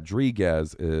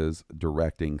Rodriguez is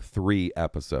directing 3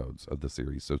 episodes of the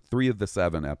series. So 3 of the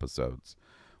 7 episodes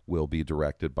will be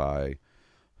directed by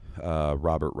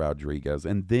Robert Rodriguez.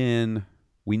 And then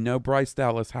we know Bryce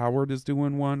Dallas Howard is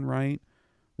doing one, right?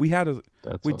 We awesome.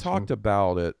 Talked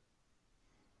about it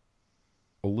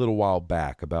a little while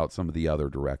back about some of the other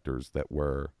directors that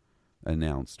were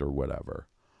announced or whatever.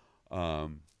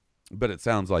 But it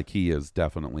sounds like he is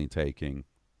definitely taking,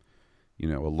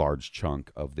 a large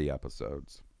chunk of the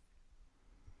episodes.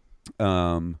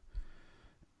 There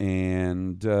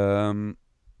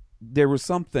was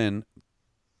something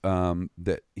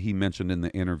that he mentioned in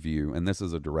the interview, and this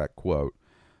is a direct quote.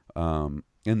 And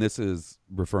this is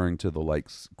referring to the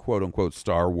quote unquote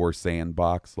Star Wars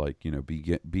sandbox,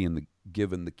 given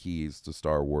the keys to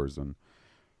Star Wars and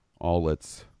all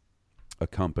its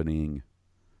accompanying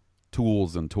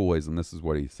tools and toys. And this is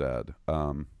what he said.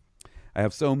 I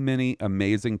have so many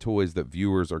amazing toys that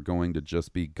viewers are going to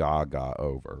just be gaga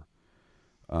over.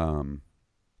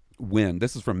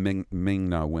 This is from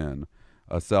Ming-Na Wen,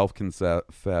 a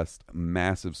self-confessed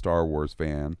massive Star Wars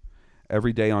fan.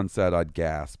 Every day on set, I'd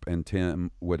gasp, and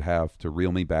Tim would have to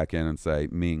reel me back in and say,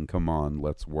 Ming, come on,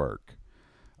 let's work.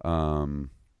 And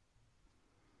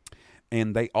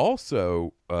they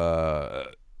also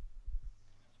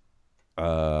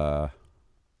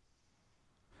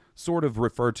sort of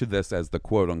refer to this as the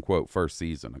quote-unquote first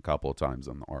season a couple of times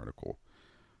in the article.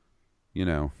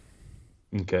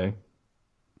 Okay.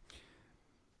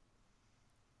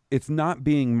 It's not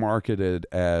being marketed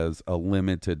as a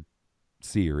limited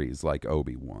series like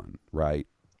Obi-Wan, right?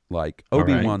 Like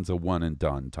Obi-Wan's a one and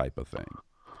done type of thing.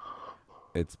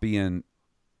 It's being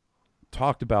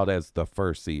talked about as the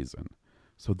first season.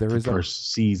 So there is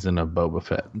first season of Boba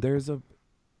Fett. There's a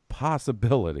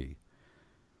possibility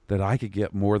that I could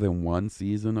get more than one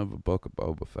season of a Book of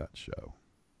Boba Fett show.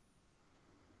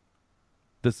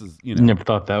 This is, You never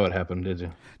thought that would happen, did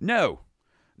you? No.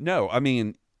 I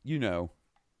mean,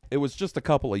 it was just a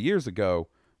couple of years ago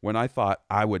when I thought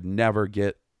I would never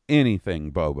get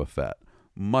anything Boba Fett,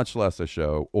 much less a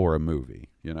show or a movie,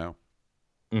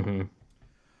 Mm-hmm.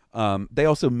 They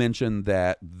also mentioned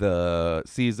that the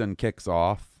season kicks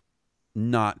off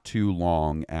not too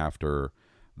long after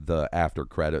the after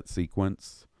credit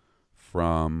sequence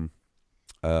from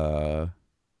the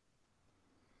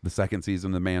second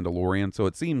season of The Mandalorian. So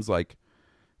it seems like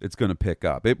it's going to pick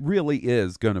up. It really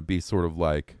is going to be sort of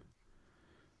like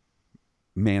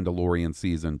Mandalorian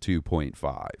season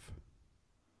 2.5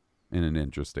 in an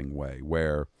interesting way,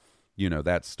 where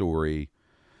that story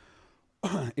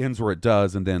ends where it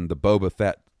does, and then the Boba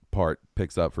Fett part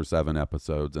picks up for 7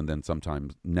 episodes, and then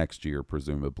sometime next year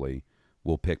presumably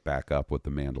we'll pick back up with the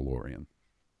Mandalorian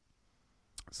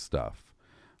stuff.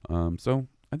 So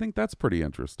I think that's pretty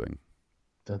interesting.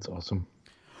 That's awesome.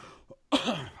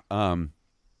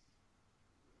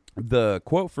 The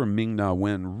quote from Ming-Na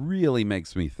Wen really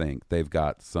makes me think they've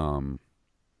got some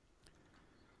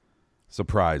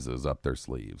surprises up their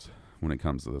sleeves when it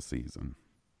comes to the season.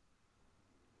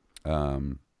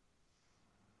 Part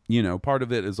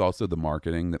of it is also the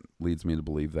marketing that leads me to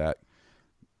believe that.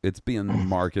 It's being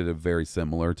marketed very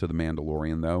similar to The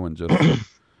Mandalorian, though, and just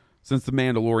since The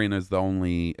Mandalorian is the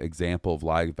only example of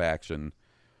live action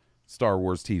Star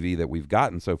Wars TV that we've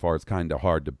gotten so far, it's kind of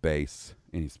hard to base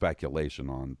any speculation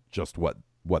on just what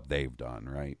they've done,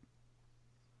 right?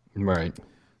 Right.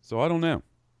 So I don't know.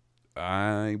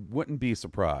 I wouldn't be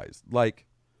surprised. Like,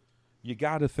 you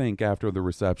got to think after the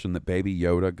reception that Baby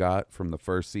Yoda got from the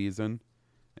first season,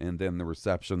 and then the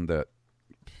reception that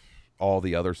all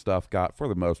the other stuff got, for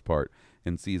the most part,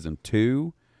 in season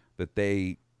 2, that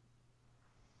they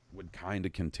would kind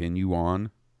of continue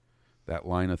on that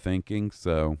line of thinking.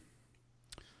 So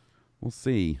we'll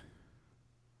see.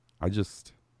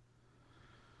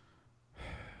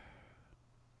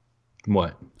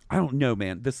 What? I don't know,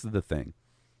 man. This is the thing.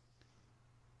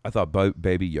 I thought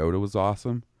Baby Yoda was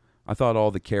awesome. I thought all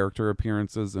the character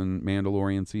appearances in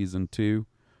Mandalorian season 2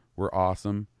 were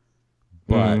awesome.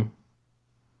 But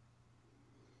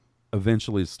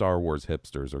eventually Star Wars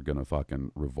hipsters are going to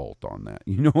fucking revolt on that.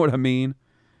 You know what I mean?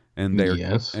 And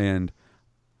and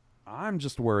I'm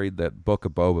just worried that Book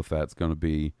of Boba Fett's going to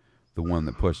be the one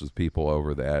that pushes people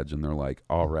over the edge, and they're like,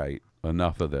 all right,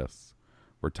 enough of this.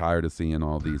 We're tired of seeing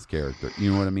all these characters.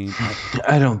 You know what I mean?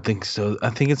 I don't think so.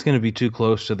 I think it's going to be too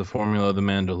close to the formula of The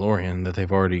Mandalorian that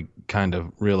they've already kind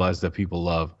of realized that people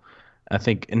love. I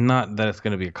think, and not that it's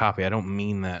going to be a copy. I don't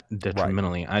mean that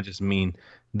detrimentally. I just mean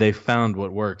they found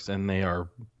what works and they are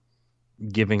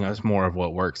giving us more of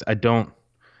what works. I don't.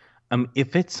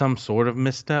 If it's some sort of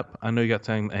misstep, I know you got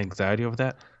some anxiety over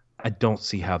that. I don't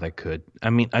see how that could. I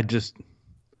mean, I just,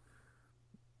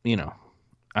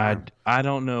 I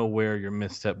don't know where your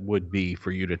misstep would be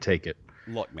for you to take it.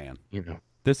 Look, man,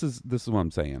 this is what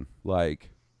I'm saying.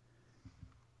 Like,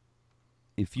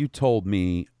 if you told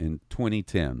me in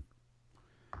 2010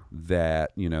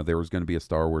 that there was going to be a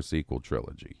Star Wars sequel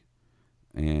trilogy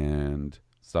and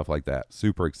stuff like that,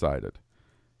 super excited,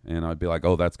 and I'd be like,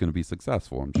 oh, that's going to be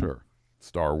successful. I'm sure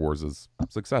Star Wars is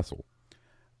successful.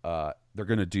 They're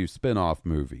going to do spin-off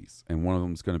movies, and one of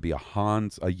them is going to be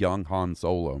a young Han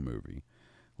Solo movie.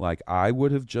 Like, I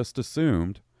would have just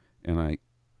assumed, and I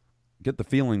get the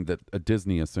feeling that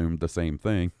Disney assumed the same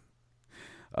thing.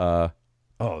 Oh,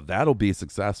 that'll be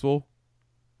successful.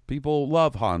 People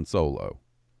love Han Solo.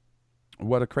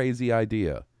 What a crazy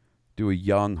idea. Do a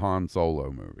young Han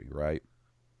Solo movie, right?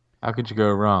 How could you go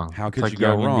wrong? How could you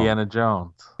go wrong? Indiana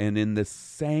Jones. And in the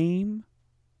same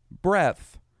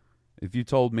breath, if you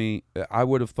told me, I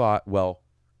would have thought, well,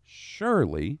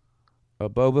 surely a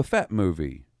Boba Fett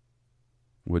movie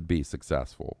would be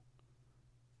successful.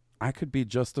 I could be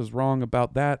just as wrong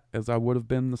about that as I would have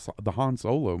been the Han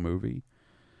Solo movie.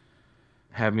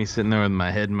 Have me sitting there with my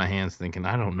head in my hands thinking,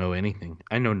 I don't know anything.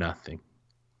 I know nothing.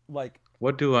 Like,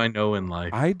 what do I know in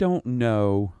life? I don't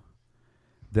know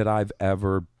that I've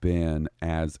ever been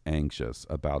as anxious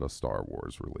about a Star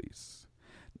Wars release.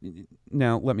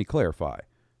 Now, let me clarify.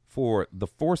 For The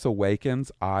Force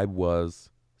Awakens, I was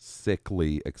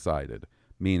sickly excited,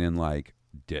 meaning like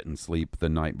didn't sleep the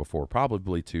night before,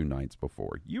 probably 2 nights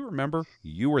before. You remember?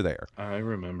 You were there. I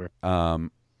remember.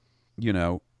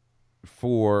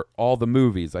 For all the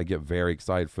movies, I get very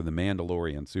excited. For The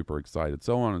Mandalorian, super excited,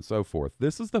 so on and so forth.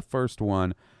 This is the first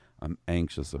one I'm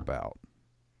anxious about.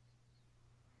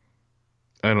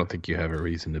 I don't think you have a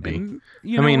reason to be. And,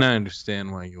 I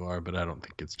understand why you are, but I don't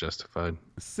think it's justified.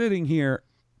 Sitting here,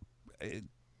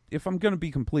 if I'm going to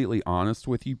be completely honest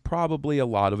with you, probably a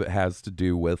lot of it has to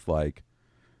do with like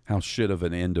how shit of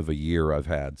an end of a year I've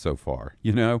had so far.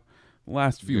 The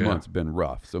last few months have been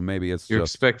rough, so maybe you're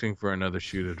expecting for another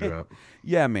shoe to drop.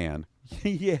 Yeah, man.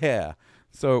 Yeah.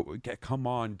 So come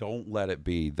on, don't let it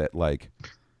be that like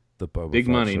the Boba big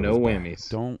Fett money, show no whammies.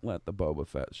 Bad. Don't let the Boba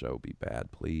Fett show be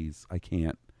bad, please. I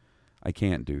can't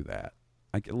do that.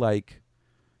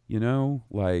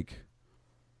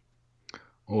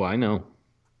 Oh, I know.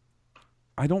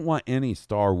 I don't want any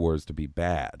Star Wars to be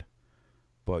bad,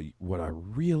 but what I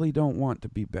really don't want to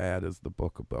be bad is the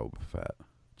Book of Boba Fett.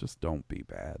 Just don't be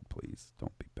bad, please.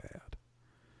 Don't be bad.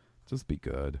 Just be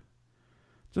good.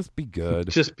 Just be good.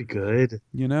 Just be good.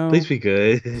 Please be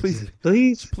good.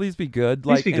 Please be good.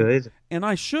 Please be good. And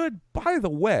I should, by the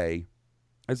way,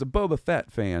 as a Boba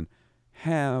Fett fan,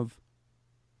 have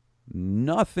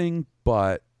nothing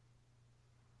but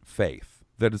faith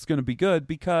that it's going to be good,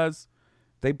 because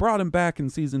they brought him back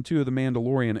in season 2 of The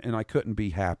Mandalorian, and I couldn't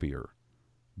be happier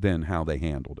than how they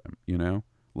handled him,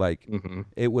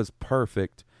 It was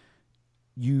perfect.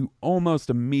 You almost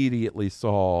immediately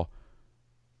saw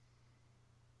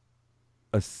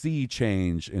a sea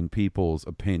change in people's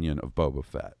opinion of Boba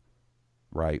Fett,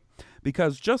 right?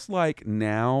 Because just like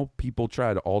now, people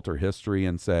try to alter history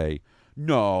and say,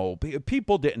 no,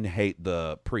 people didn't hate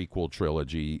the prequel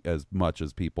trilogy as much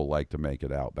as people like to make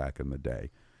it out back in the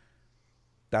day.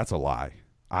 That's a lie.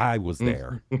 I was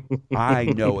there. I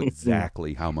know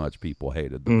exactly how much people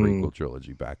hated the prequel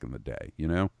trilogy back in the day,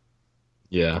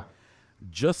 Yeah.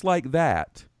 Just like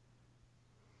that,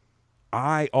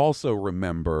 I also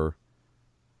remember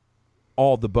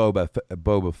all the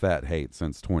Boba Fett hate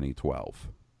since 2012,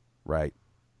 right?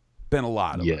 Been a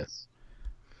lot of it.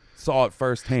 Saw it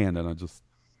firsthand, and I just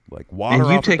water.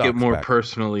 And you take it more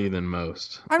personally than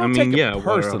most. I don't take it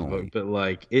personally, but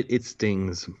it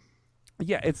stings.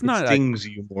 Yeah, it's not. It stings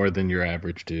you more than your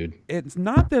average dude. It's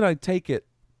not that I take it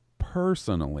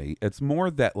personally. It's more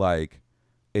that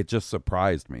it just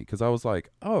surprised me, because I was like,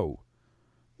 oh,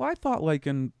 well, I thought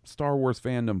in Star Wars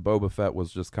fandom, Boba Fett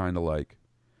was just kind of like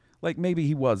maybe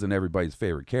he wasn't everybody's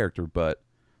favorite character, but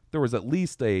there was at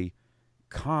least a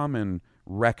common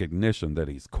recognition that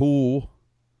he's cool.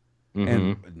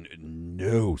 And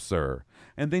no, sir.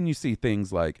 And then you see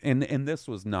things and this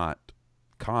was not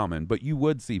common, but you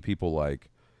would see people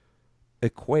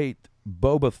equate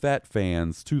Boba Fett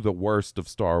fans to the worst of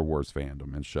Star Wars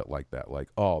fandom and shit like that. Like,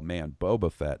 oh man,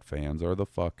 Boba Fett fans are the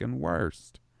fucking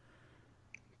worst.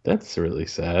 That's really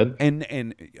sad.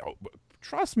 And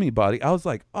trust me, buddy, I was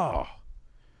like, oh,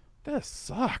 this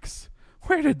sucks.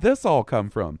 Where did this all come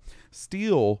from?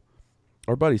 Steele,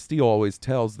 our buddy Steele, always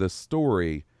tells this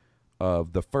story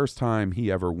of the first time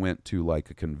he ever went to like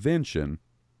a convention,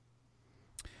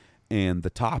 and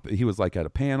he was like at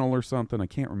a panel or something. I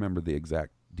can't remember the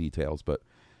exact details, but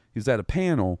he was at a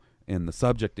panel and the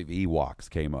subject of Ewoks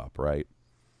came up, right?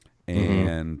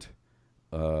 And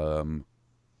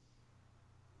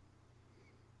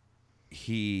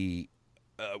he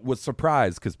was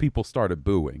surprised because people started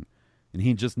booing, and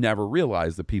he just never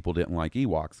realized that people didn't like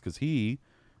Ewoks because he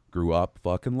grew up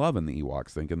fucking loving the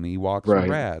Ewoks, thinking the Ewoks were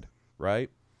rad, right?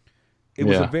 It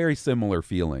was a very similar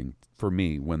feeling for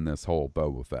me when this whole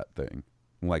Boba Fett thing,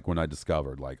 like when I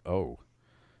discovered, like, oh,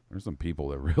 there's some people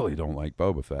that really don't like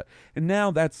Boba Fett. And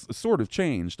now that's sort of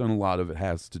changed, and a lot of it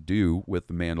has to do with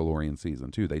the Mandalorian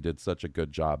season 2. They did such a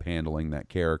good job handling that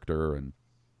character, and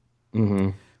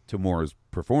Tamora's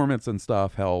performance and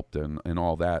stuff helped and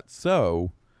all that.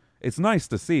 So it's nice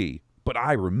to see, but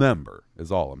I remember,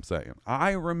 is all I'm saying.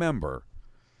 I remember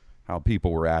how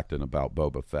people were acting about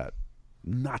Boba Fett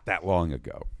not that long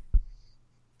ago.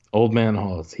 Old man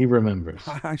Halls, he remembers.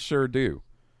 I sure do.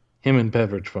 Him and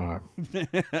Pepperidge Farm.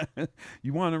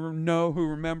 You want to know who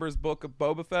remembers Book of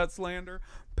Boba Fett slander?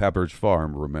 Pepperidge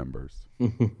Farm remembers.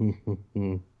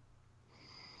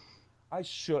 I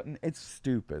shouldn't. It's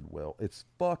stupid, Will. It's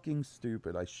fucking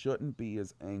stupid. I shouldn't be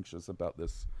as anxious about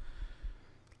this.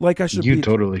 Like I should be. You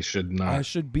totally should not. I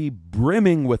should be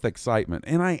brimming with excitement.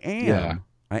 And I am. Yeah.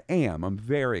 I am. I'm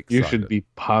very excited. You should be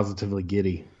positively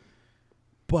giddy.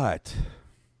 But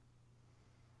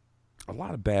a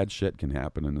lot of bad shit can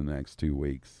happen in the next 2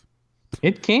 weeks.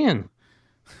 It can.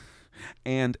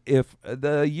 And if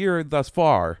the year thus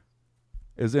far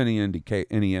is any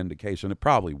indication, it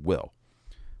probably will.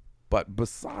 But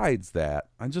besides that,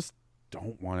 I just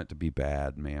don't want it to be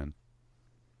bad, man.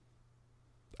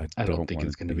 I don't think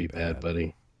it's going to be bad,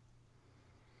 buddy.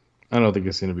 I don't think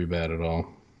it's going to be bad at all.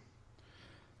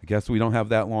 I guess we don't have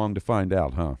that long to find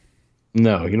out, huh?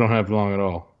 No, you don't have long at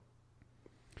all.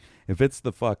 If it's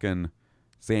the fucking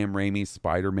Sam Raimi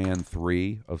Spider-Man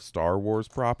 3 of Star Wars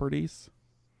properties,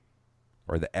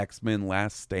 or the X-Men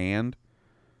Last Stand.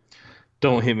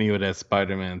 Don't hit me with that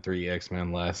Spider-Man 3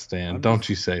 X-Men Last Stand. Don't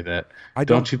you say that.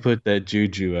 Don't you put that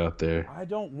juju out there. I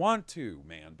don't want to,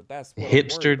 man, but that's what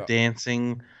hipster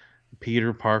dancing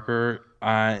Peter Parker.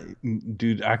 I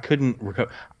couldn't recover.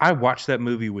 I watched that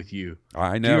movie with you.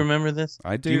 I know. Do you remember this?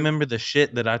 I do. Do you remember the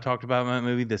shit that I talked about in that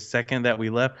movie the second that we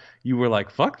left? You were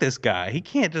like, fuck this guy. He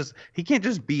can't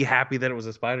just be happy that it was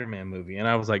a Spider-Man movie. And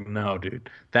I was like, no, dude,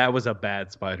 that was a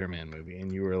bad Spider-Man movie.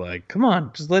 And you were like, come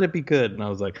on, just let it be good. And I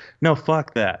was like, no,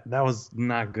 fuck that. That was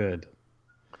not good.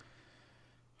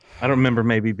 I don't remember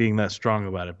maybe being that strong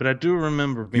about it, but I do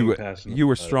remember being passionate. You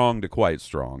were strong to quite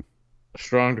strong.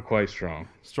 Strong to quite strong.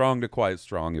 Strong to quite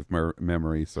strong, if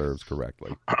memory serves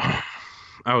correctly.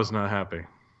 I was not happy.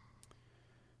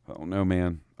 Oh, no,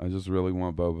 man. I just really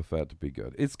want Boba Fett to be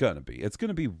good. It's going to be. It's going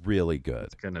to be really good.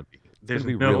 It's going to be. There's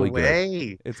no really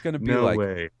way. Good. It's going to be no like.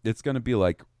 Way. It's going to be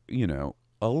like, you know,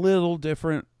 a little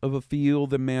different of a feel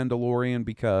than Mandalorian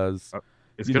because.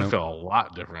 It's going to feel a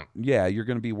lot different. Yeah, you're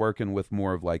going to be working with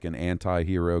more of like an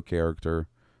anti-hero character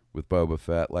with Boba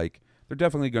Fett. Like, they're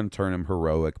definitely going to turn him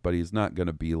heroic, but he's not going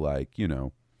to be like, you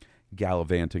know,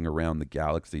 gallivanting around the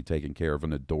galaxy taking care of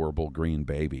an adorable green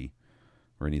baby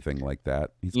or anything like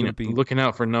that. He's going to be looking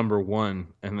out for number one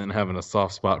and then having a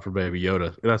soft spot for Baby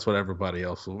Yoda. That's what everybody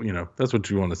else will, that's what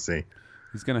you want to see.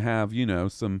 He's going to have, he's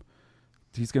going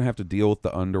to have to deal with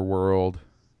the underworld,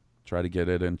 try to get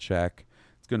it in check.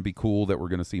 It's going to be cool that we're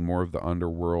going to see more of the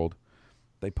underworld.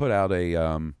 They put out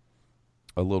a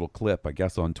little clip, I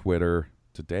guess, on Twitter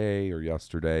today or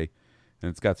yesterday, and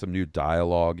it's got some new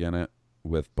dialogue in it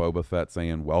with Boba Fett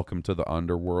saying welcome to the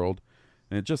underworld,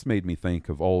 and it just made me think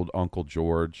of old Uncle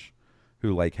George,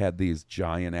 who like had these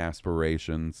giant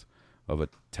aspirations of a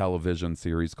television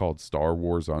series called Star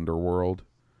Wars Underworld.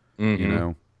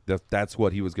 That's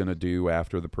what he was going to do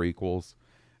after the prequels,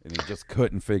 and he just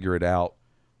couldn't figure it out.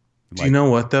 Do you know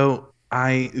what though?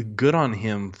 Good on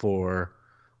him for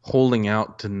holding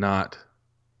out to not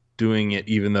doing it,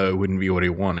 even though it wouldn't be what he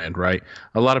wanted, right?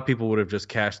 A lot of people would have just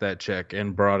cashed that check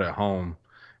and brought it home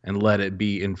and let it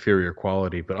be inferior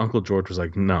quality. But Uncle George was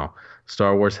like, no,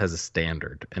 Star Wars has a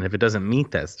standard. And if it doesn't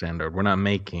meet that standard, we're not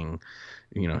making,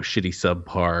 shitty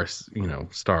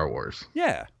subpar, Star Wars.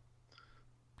 Yeah.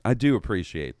 I do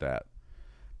appreciate that.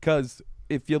 Because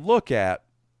if you look at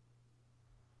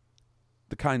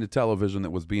the kind of television that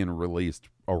was being released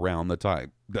around the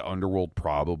time the Underworld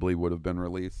probably would have been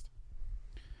released.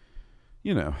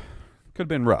 You know, could have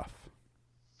been rough.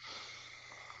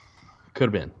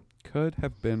 Could have been. Could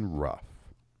have been rough.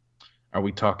 Are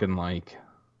we talking like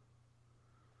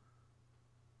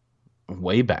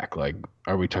way back? Like,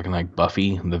 are we talking like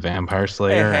Buffy the Vampire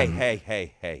Slayer?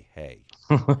 Hey.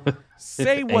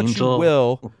 Say what Angel. you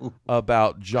will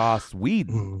about Joss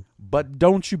Whedon, but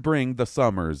don't you bring the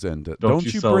Summers into Don't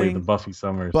you sully bring the Buffy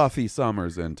Summers. Buffy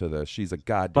Summers into this. She's a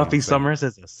goddamn Buffy saint. Summers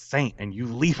is a saint, and you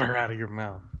leave her out of your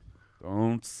mouth.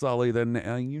 Don't sully the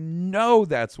you know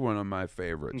that's one of my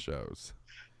favorite shows.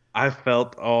 I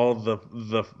felt all the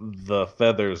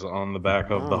feathers on the back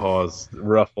of the Hawes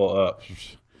ruffle up.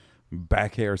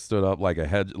 Back hair stood up like a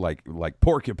head, like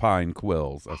porcupine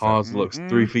quills. I said, Hawes looks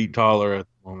 3 feet taller at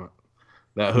the moment.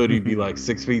 That hoodie'd be like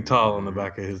 6 feet tall on the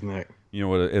back of his neck. You know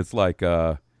what? It's like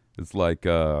Baron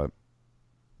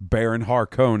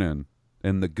Harkonnen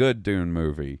in the Good Dune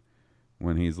movie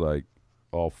when he's like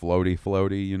all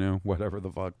floaty, you know, whatever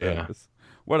the fuck that is.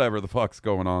 Whatever the fuck's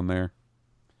going on there.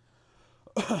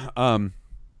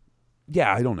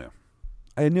 Yeah, I don't know.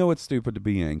 I know it's stupid to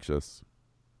be anxious,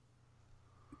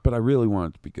 but I really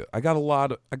want it to be good. I got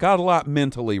a lot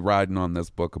mentally riding on this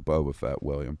book of Boba Fett,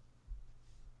 William.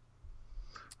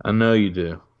 I know you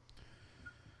do.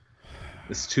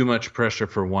 It's too much pressure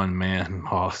for one man,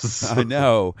 Hawes. I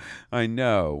know.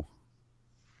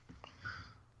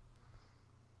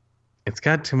 It's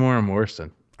got Tamora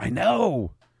Morrison. I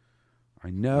know.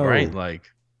 Right?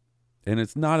 Like, and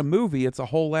it's not a movie, it's a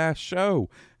whole ass show.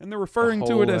 And they're referring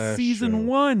to it as season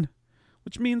 1,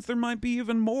 which means there might be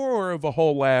even more of a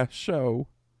whole ass show.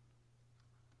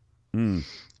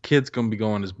 Kid's gonna be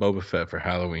going as Boba Fett for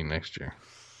Halloween next year.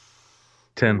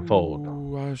 Tenfold.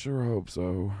 Ooh, I sure hope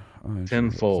so.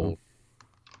 Tenfold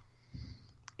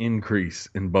increase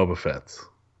in Boba Fett's.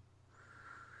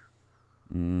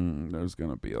 There's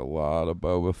gonna be a lot of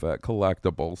Boba Fett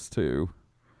collectibles too.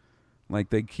 Like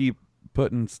they keep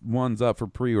putting ones up for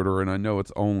pre-order, and I know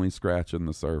it's only scratching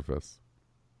the surface.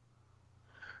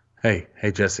 Hey,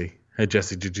 Jesse.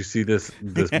 Did you see this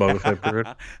Boba Fett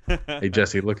pre-order? Hey,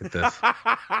 Jesse, look at this.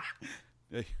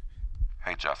 Hey,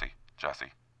 Jesse,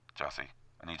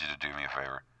 I need you to do me a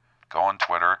favor. Go on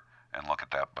Twitter and look at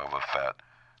that Boba Fett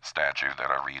statue that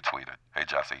I retweeted. Hey,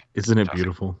 Jesse. Isn't it Jesse,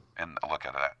 beautiful? And look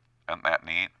at that. Isn't that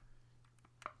neat?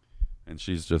 And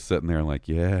she's just sitting there like,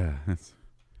 yeah,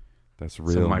 that's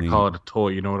real Some might neat. call it a toy.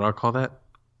 You know what I'll call that?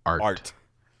 Art.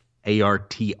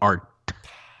 A-R-T, art.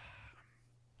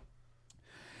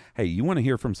 Hey, you want to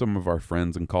hear from some of our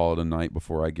friends and call it a night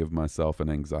before I give myself an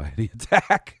anxiety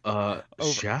attack?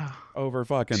 Over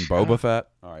fucking Boba Fett?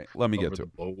 All right, let me get to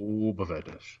it. Boba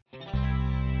Fett-ish.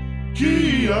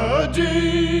 Kia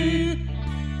D.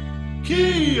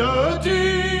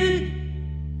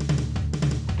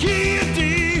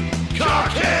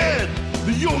 Cockhead,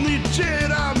 the only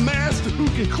Jedi Master who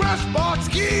can crush box.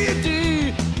 Kia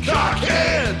D.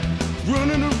 Cockhead,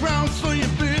 running around slaying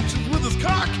bitches with his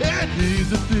cockhead.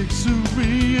 He's a big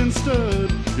Syrian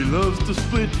stud. He loves to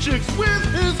split chicks with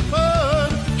his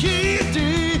pud. Kia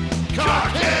D.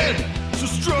 Cockhead, so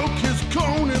stroke his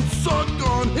cone and suck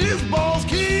on his balls.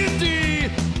 Kia D.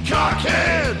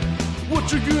 Cockhead,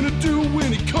 what you gonna do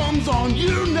when he comes on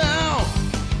you now?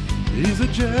 He's a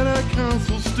Jedi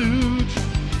Council stooge,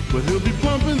 but he'll be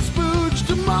pumping spooge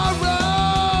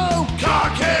tomorrow.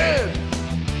 Cockhead!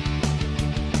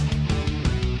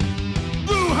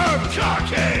 Blue Herbert!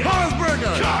 Cockhead!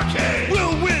 Hansberger! Cockhead!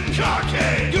 Will Witten!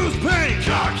 Cockhead! Goose Payne!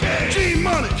 Cockhead!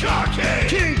 G-Money! Cockhead!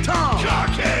 King Tom!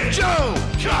 Cockhead! Joe!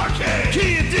 Cockhead!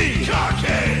 Kia D!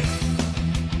 Cockhead!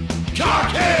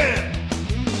 Cockhead!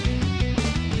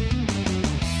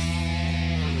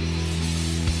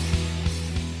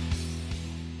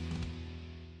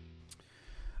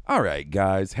 All right,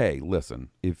 guys. Hey, listen.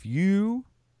 If you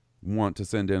want to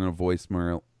send in a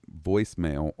voicemail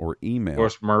or email,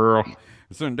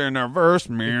 send in a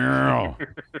voicemail.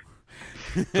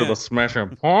 To the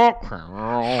smashing punk.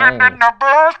 Send in the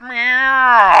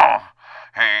voicemail.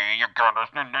 Hey, you gotta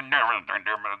send in the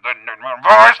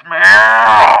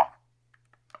voicemail.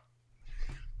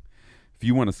 If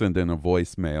you want to send in a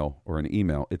voicemail or an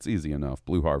email, it's easy enough.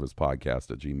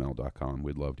 BlueHarvestPodcast@gmail.com.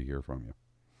 We'd love to hear from you.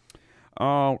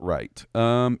 All right.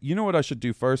 You know what I should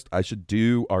do first? I should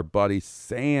do our buddy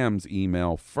Sam's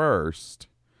email first,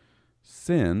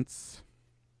 since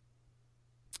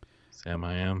Sam,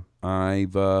 I am.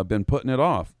 I've been putting it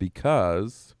off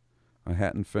because I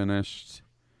hadn't finished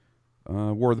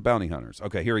War of the Bounty Hunters.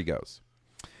 Okay, here he goes.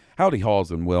 Howdy,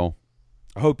 Halls and Will.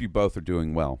 I hope you both are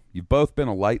doing well. You've both been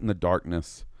a light in the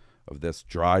darkness of this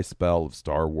dry spell of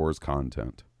Star Wars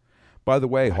content. By the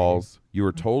way, Halls, you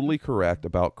are totally correct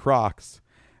about Crocs,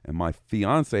 and my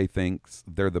fiance thinks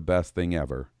they're the best thing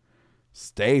ever.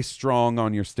 Stay strong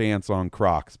on your stance on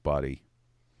Crocs, buddy.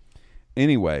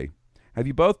 Anyway, have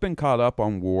you both been caught up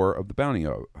on War of the Bounty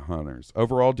Hunters?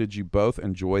 Overall, did you both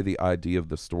enjoy the idea of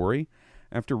the story?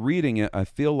 After reading it, I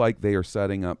feel like they are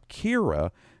setting up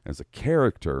Kira as a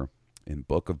character in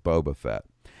Book of Boba Fett.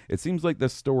 It seems like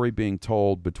this story being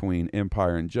told between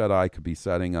Empire and Jedi could be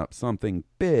setting up something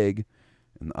big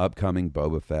in the upcoming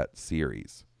Boba Fett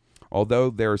series. Although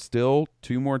there are still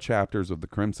 2 more chapters of the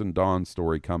Crimson Dawn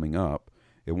story coming up,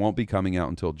 it won't be coming out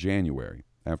until January,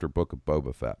 after Book of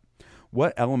Boba Fett.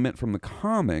 What element from the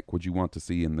comic would you want to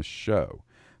see in the show?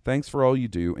 Thanks for all you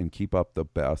do and keep up the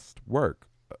best work.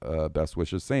 Best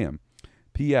wishes, Sam.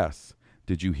 P.S.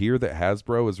 Did you hear that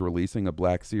Hasbro is releasing a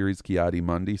Black Series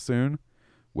Ki-Adi-Mundi soon?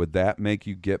 Would that make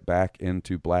you get back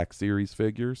into Black Series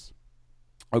figures?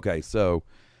 Okay, so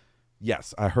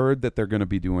yes, I heard that they're going to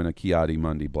be doing a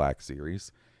Ki-Adi-Mundi Black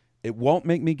Series. It won't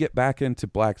make me get back into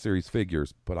Black Series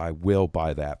figures, but I will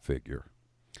buy that figure.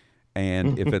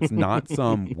 And if it's not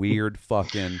some weird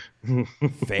fucking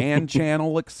fan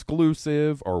channel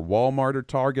exclusive or Walmart or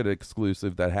Target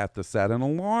exclusive that I have to set an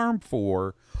alarm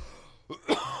for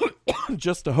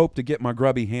just to hope to get my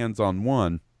grubby hands on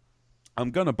one,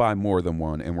 I'm going to buy more than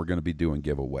one, and we're going to be doing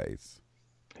giveaways.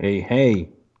 Hey.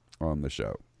 On the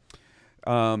show.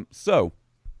 So,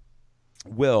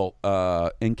 Will,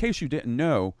 in case you didn't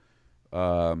know,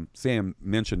 Sam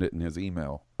mentioned it in his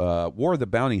email. War of the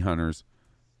Bounty Hunters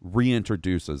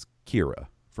reintroduces Kira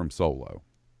from Solo.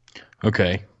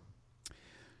 Okay.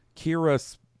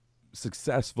 Kira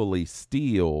successfully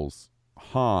steals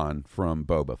Han from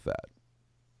Boba Fett.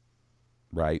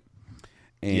 Right?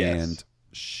 And yes.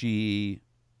 She,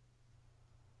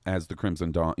 as the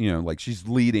Crimson Dawn, like she's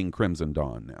leading Crimson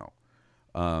Dawn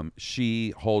now.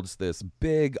 She holds this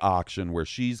big auction where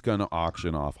she's going to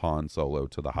auction off Han Solo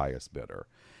to the highest bidder.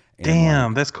 And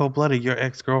damn, that's cold-blooded. Your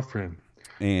ex-girlfriend.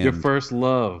 And your first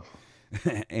love.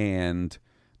 And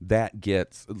that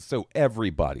gets, so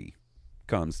everybody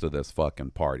comes to this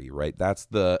fucking party, right? That's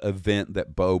the event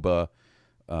that Boba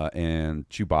and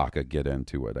Chewbacca get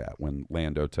into it at when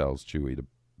Lando tells Chewie to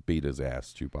beat his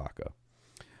ass, Chewbacca.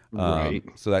 Right.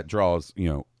 So that draws,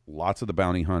 lots of the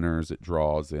bounty hunters. It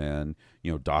draws in,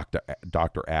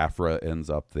 Dr. Aphra ends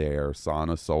up there.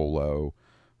 Sana Solo,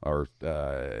 or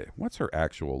what's her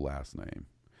actual last name?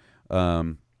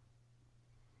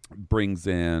 Brings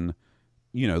in,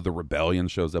 the rebellion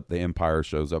shows up, the Empire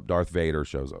shows up, Darth Vader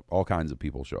shows up, all kinds of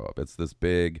people show up. It's this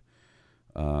big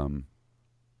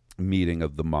meeting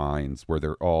of the minds where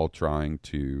they're all trying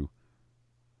to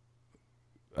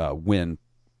win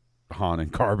Han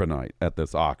and Carbonite at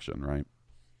this auction, right?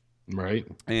 Right.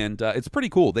 And it's pretty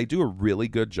cool. They do a really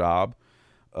good job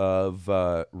of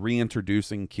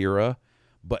reintroducing Kira,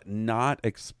 but not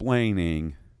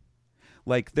explaining.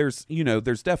 Like there's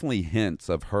definitely hints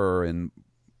of her and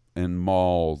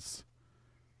Maul's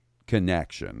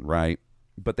connection, right?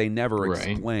 But they never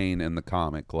explain in the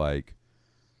comic like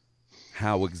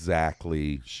how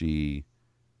exactly she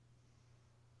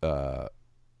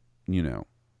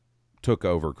took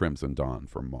over Crimson Dawn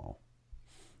from Maul.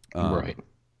 Right.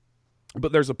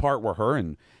 But there's a part where her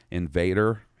and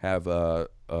Vader have a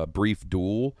brief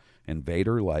duel, and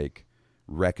Vader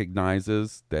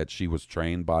recognizes that she was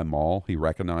trained by Maul. He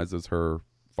recognizes her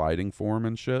fighting form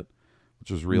and shit,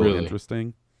 which is really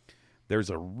interesting. There's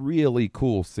a really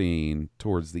cool scene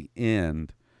towards the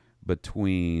end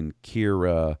between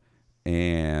Kira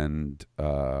and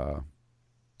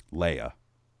Leia,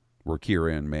 where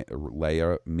Kira and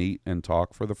Leia meet and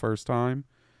talk for the first time.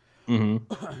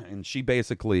 Mm-hmm. And she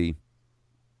basically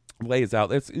lays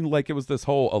out, it's like it was this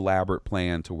whole elaborate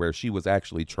plan to where she was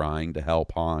actually trying to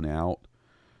help Han out.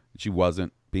 She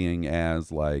wasn't being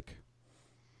as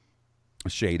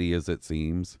shady as it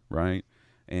seems, right?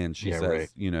 And she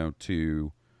says,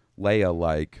 to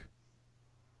Leia,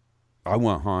 I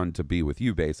want Han to be with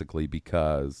you basically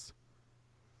because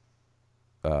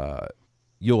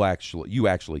you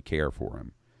actually care for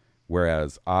him,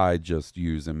 whereas I just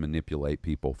use and manipulate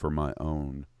people for my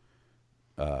own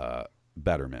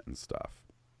betterment and stuff.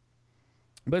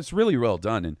 But it's really well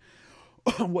done. And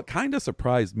what kind of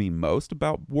surprised me most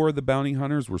about War of the Bounty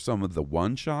Hunters were some of the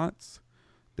one-shots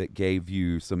that gave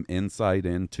you some insight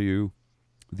into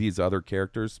these other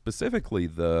characters. Specifically,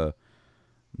 the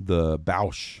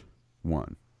Bausch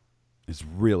one is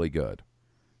really good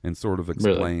and sort of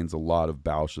explains a lot of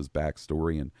Bausch's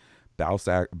backstory. And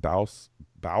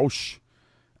Bausch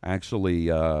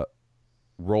actually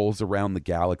rolls around the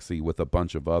galaxy with a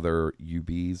bunch of other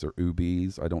UBs or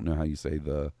UBs. I don't know how you say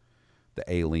the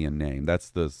alien name. That's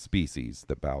the species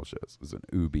that Bausch is an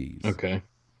UBs. Okay.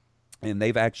 And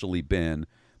they've actually been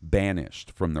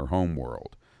banished from their home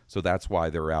world. So that's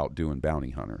why they're out doing bounty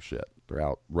hunter shit. They're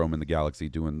out roaming the galaxy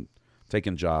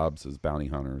taking jobs as bounty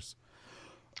hunters.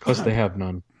 Plus they have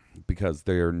none. Because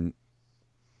they're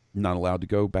not allowed to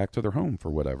go back to their home for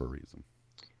whatever reason.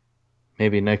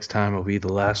 Maybe next time will be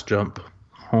the last jump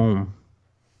home.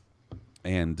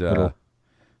 And Little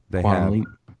they quantum have leap.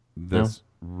 this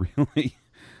really...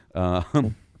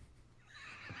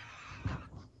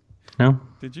 No?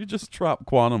 Did you just drop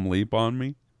Quantum Leap on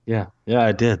me? Yeah. Yeah,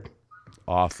 I did.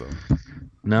 Awesome.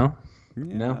 No?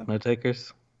 Yeah. No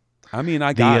takers? I mean,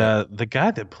 I got it. The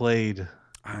guy that played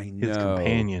I know. his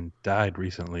companion died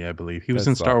recently, I believe. He was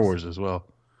That in Star sucks. Wars as well.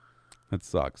 That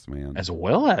sucks, man. As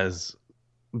well as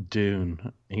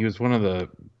Dune. He was one of the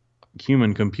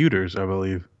human computers, I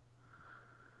believe.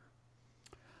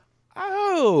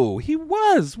 Oh, he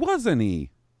wasn't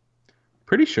he?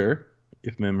 Pretty sure,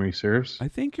 if memory serves. I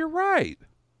think you're right.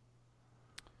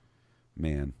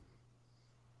 Man.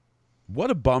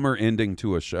 What a bummer ending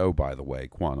to a show, by the way,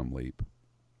 Quantum Leap.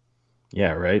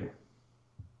 Yeah, right?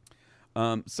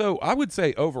 So I would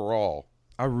say overall,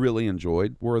 I really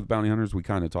enjoyed War of the Bounty Hunters. We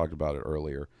kind of talked about it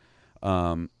earlier.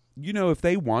 If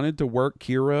they wanted to work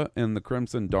Kira and the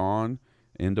Crimson Dawn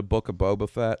into Book of Boba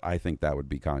Fett, I think that would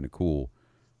be kind of cool.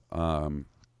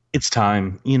 It's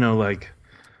time.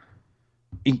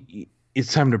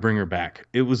 It's time to bring her back.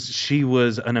 She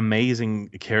was an amazing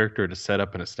character to set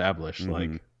up and establish.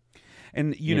 Mm-hmm.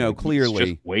 And he's clearly,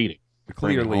 just waiting. to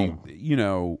bring her clearly,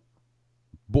 home.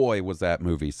 boy, was that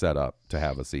movie set up to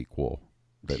have a sequel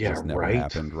that Yeah, just never right.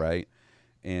 happened, right?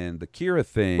 And the Kira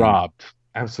thing, Robbed.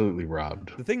 Absolutely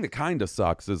robbed. the thing that kind of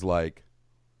sucks is like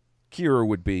Kira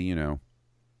would be,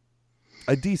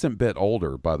 a decent bit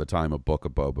older by the time of Book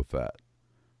of Boba Fett.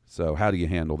 So how do you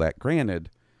handle that? Granted,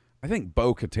 I think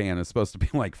Bo-Katan is supposed to be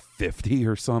like 50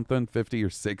 or something, 50 or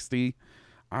 60.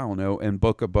 I don't know. In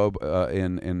Book of Boba,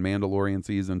 in Mandalorian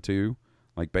season 2,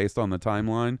 like based on the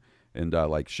timeline, and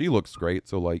she looks great.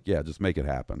 So yeah, just make it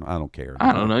happen. I don't care.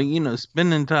 I don't know.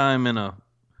 Spending time in a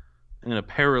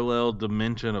parallel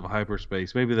dimension of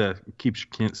hyperspace, maybe that keeps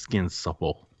your skin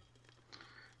supple.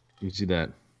 Gives you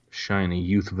that shiny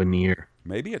youth veneer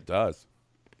Maybe it does.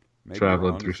 Maybe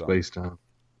traveling you're through onto something. space-time.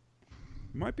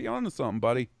 You might be onto something,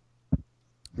 buddy.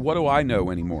 What do I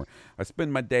know anymore? I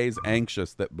spend my days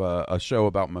anxious that a show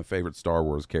about my favorite Star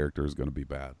Wars character is going to be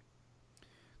bad.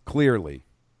 Clearly.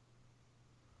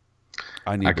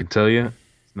 I can tell you,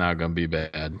 it's not going to be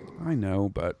bad. I know,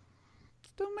 but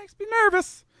still makes me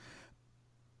nervous.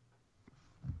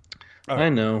 I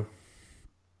know.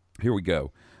 Here we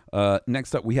go.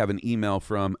 Next up, we have an email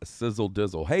from Sizzle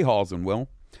Dizzle. Hey, Halls and Will.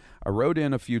 I wrote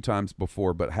in a few times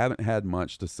before, but haven't had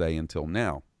much to say until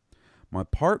now. My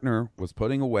partner was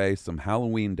putting away some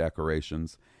Halloween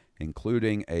decorations,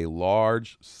 including a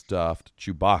large stuffed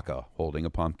Chewbacca holding a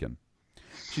pumpkin.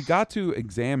 She got to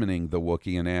examining the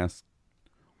Wookiee and asked,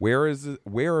 where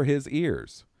are his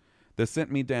ears? This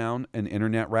sent me down an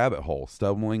internet rabbit hole,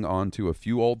 stumbling onto a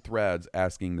few old threads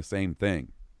asking the same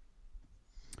thing.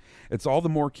 It's all the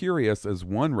more curious, as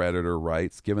one Redditor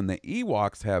writes, given the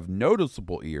Ewoks have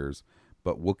noticeable ears,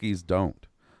 but Wookiees don't.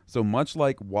 So much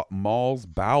like Maul's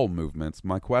bowel movements,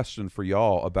 my question for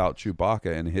y'all about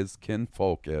Chewbacca and his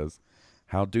kinfolk is,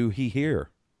 how do he hear?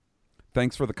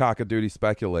 Thanks for the cock-a-doodle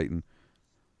speculating.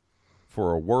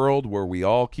 For a world where we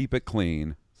all keep it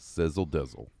clean, Sizzle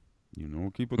Dizzle.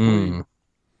 Keep it clean.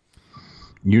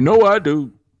 You know I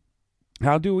do.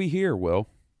 How do we hear, Will?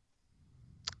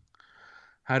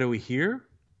 How do we hear?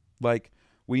 Like,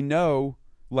 we know,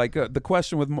 the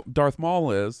question with Darth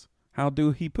Maul is, how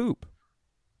do he poop?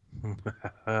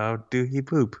 How do he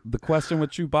poop? The question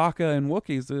with Chewbacca and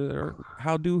Wookiees are,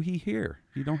 how do he hear?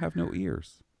 He don't have no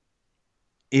ears.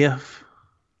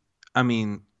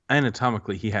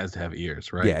 Anatomically, he has to have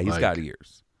ears, right? Yeah, he's got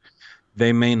ears.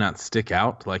 They may not stick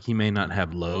out, he may not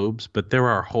have lobes, but there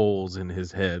are holes in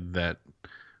his head that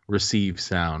receive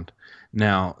sound.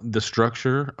 Now, the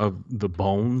structure of the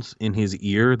bones in his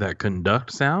ear that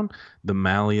conduct sound, the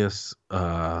malleus,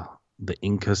 the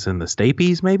incus, and the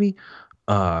stapes, maybe,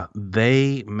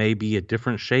 they may be a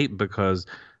different shape because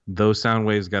those sound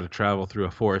waves got to travel through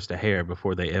a forest of hair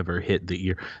before they ever hit the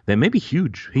ear. They may be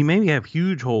huge. He may have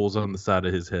huge holes on the side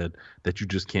of his head that you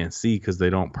just can't see because they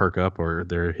don't perk up or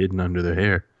they're hidden under their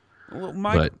hair. Well,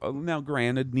 Mike, now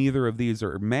granted, neither of these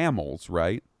are mammals,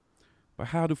 right? But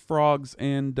how do frogs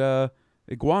and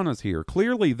iguanas hear?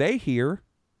 Clearly they hear.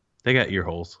 They got ear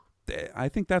holes. I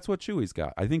think that's what Chewie's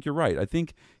got. I think you're right. I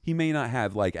think he may not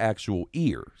have like actual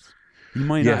ears. He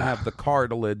might not have the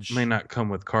cartilage. May not come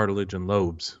with cartilage and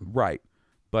lobes. Right.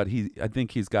 But I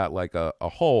think he's got like a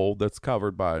hole that's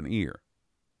covered by an ear.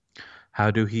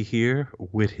 How do he hear?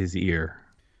 With his ear.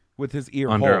 With his ear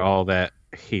under hole. all that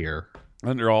hair.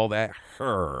 Under all that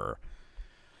hair.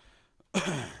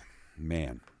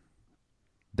 Man.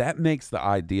 That makes the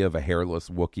idea of a hairless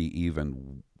Wookiee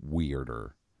even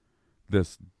weirder.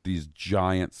 These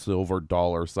giant silver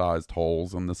dollar-sized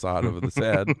holes on the side of his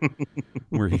head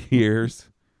where he hears.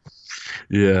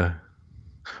 Yeah.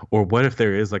 Or what if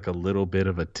there is like a little bit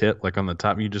of a tip, like on the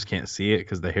top, you just can't see it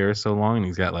because the hair is so long, and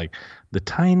he's got like the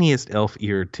tiniest elf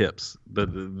ear tips, but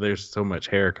there's so much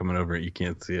hair coming over it, you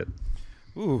can't see it.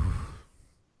 Ooh.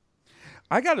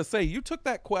 I got to say, you took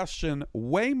that question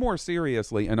way more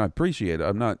seriously, and I appreciate it.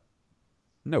 I'm not,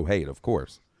 no hate, of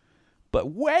course,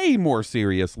 but way more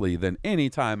seriously than any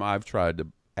time I've tried to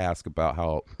ask about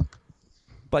how,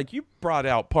 like, you brought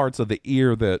out parts of the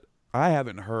ear that I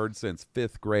haven't heard since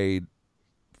 5th grade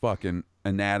fucking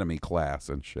anatomy class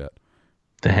and shit.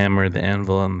 The hammer, the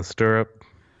anvil, and the stirrup.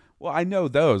 Well, I know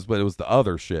those, but it was the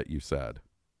other shit you said.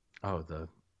 Oh,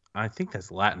 I think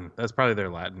that's Latin. That's probably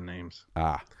their Latin names.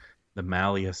 Ah. The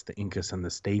Malleus, the Incus, and the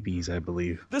Stapes, I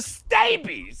believe. The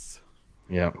Stapes!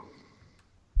 Yep.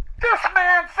 This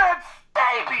man said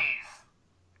Stapes!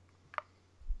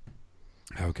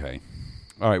 Okay.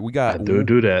 All right, we got... I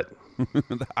do that.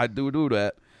 I do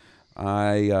that.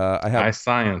 I have... I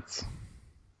science.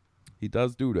 He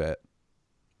does do that.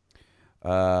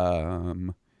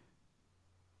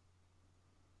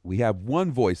 We have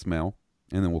one voicemail,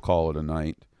 and then we'll call it a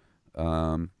night.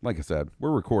 Like I said,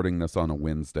 we're recording this on a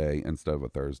Wednesday instead of a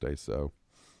Thursday, so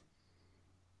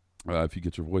if you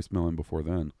get your voicemail in before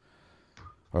then.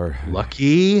 Or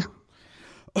lucky.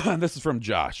 This is from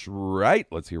Josh, right?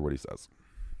 Let's hear what he says.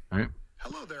 All right.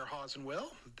 Hello there, Hawes and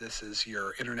Will. This is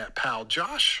your internet pal,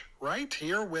 Josh, right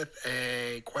here with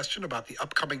a question about the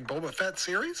upcoming Boba Fett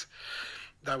series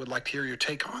that I would like to hear your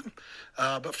take on.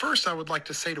 But first, I would like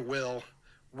to say to Will,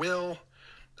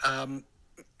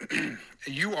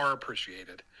 you are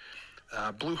appreciated.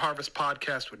 Blue Harvest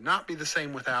Podcast would not be the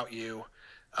same without you.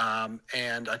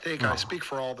 And I think I speak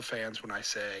for all the fans when I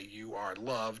say you are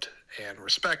loved and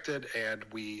respected, and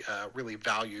we really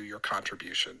value your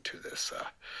contribution to this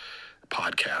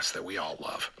podcast that we all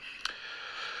love.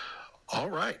 All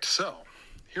right, so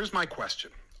here's my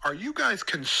question. Are you guys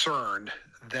concerned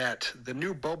that the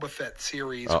new Boba Fett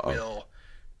series will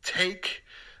take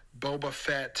Boba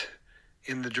Fett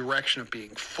in the direction of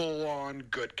being full-on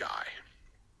good guy?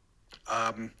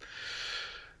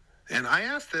 And I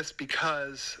ask this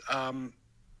because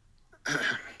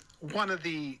one of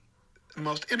the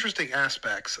most interesting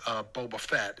aspects of Boba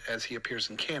Fett as he appears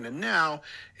in canon now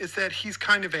is that he's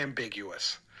kind of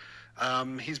ambiguous.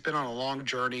 He's been on a long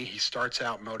journey. He starts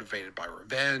out motivated by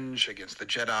revenge against the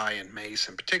Jedi and Mace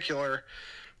in particular.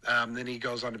 Then he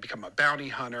goes on to become a bounty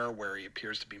hunter where he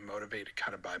appears to be motivated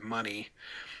kind of by money.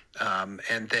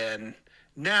 And then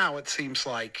now it seems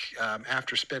like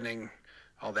after spending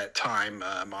all that time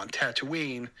on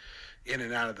Tatooine, in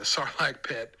and out of the Sarlacc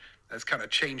pit, that's kind of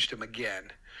changed him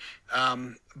again.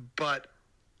 But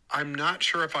I'm not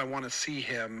sure if I want to see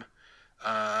him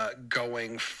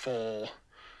going full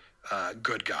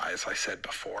good guy, as I said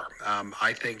before.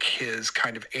 I think his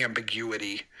kind of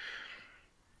ambiguity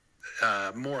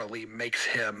morally makes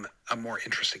him a more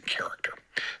interesting character.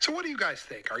 So what do you guys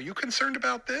think? Are you concerned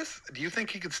about this? Do you think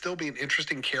he could still be an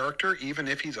interesting character even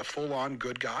if he's a full-on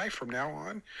good guy from now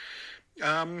on?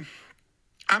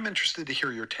 I'm interested to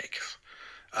hear your takes.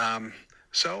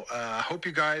 So I hope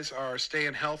you guys are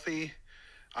staying healthy.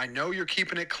 I know you're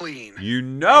keeping it clean. You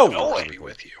know I'll be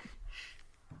with you.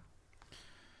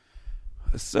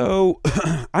 So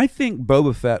I think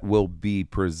Boba Fett will be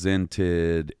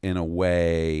presented in a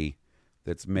way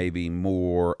that's maybe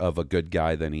more of a good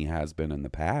guy than he has been in the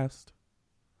past.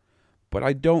 But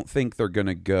I don't think they're going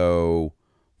to go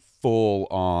full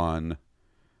on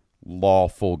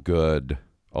lawful good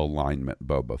alignment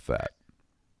Boba Fett.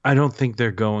 I don't think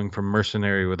they're going for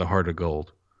mercenary with a heart of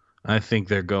gold. I think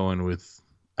they're going with,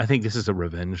 I think this is a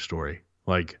revenge story.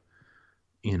 Like,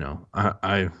 you know,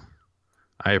 I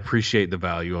appreciate the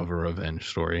value of a revenge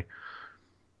story.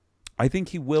 I think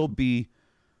he will be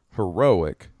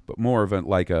heroic, but more of an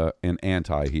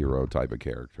anti-hero type of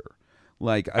character.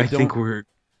 Like I think we're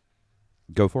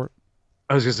go for it.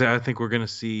 I was gonna say I think we're gonna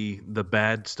see the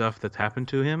bad stuff that's happened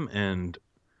to him, and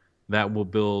that will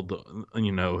build,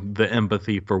 you know, the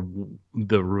empathy for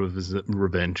the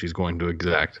revenge he's going to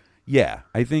exact. Yeah,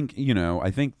 I think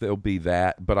there'll be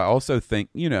that, but I also think,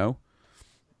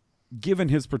 given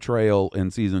his portrayal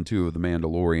in season 2 of The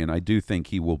Mandalorian, I do think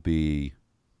he will be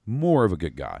more of a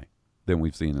good guy than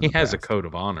we've seen in the past. He has a code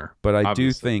of honor. But I do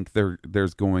obviously. think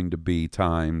there's going to be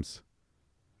times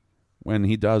when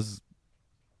he does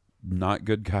not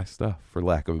good guy stuff, for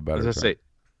lack of a better term. As I say,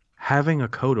 having a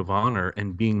code of honor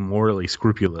and being morally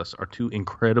scrupulous are two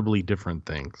incredibly different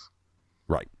things.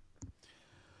 Right.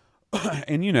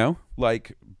 And, you know,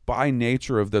 like, by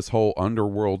nature of this whole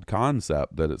underworld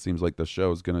concept that it seems like the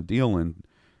show is going to deal in,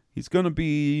 he's going to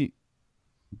be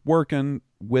working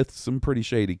with some pretty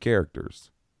shady characters,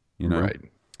 you know? Right.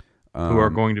 Who are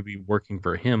going to be working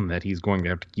for him that he's going to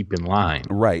have to keep in line.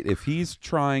 Right. If he's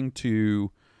trying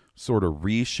to sort of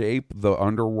reshape the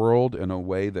underworld in a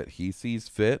way that he sees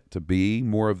fit to be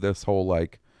more of this whole,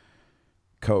 like,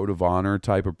 code of honor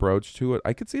type approach to it,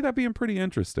 I could see that being pretty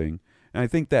interesting. And I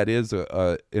think that is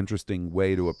a interesting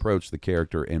way to approach the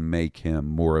character and make him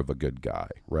more of a good guy,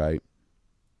 right?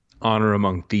 Honor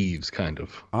among thieves, kind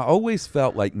of. I always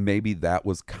felt like maybe that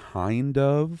was kind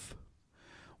of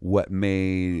what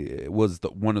was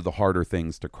one of the harder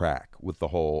things to crack with the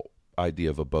whole idea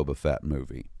of a Boba Fett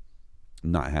movie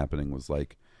not happening, was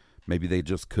like maybe they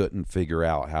just couldn't figure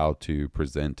out how to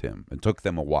present him. It took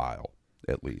them a while,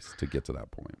 at least, to get to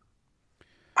that point.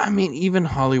 I mean, even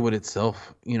Hollywood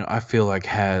itself, you know, I feel like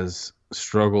has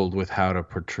struggled with how to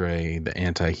portray the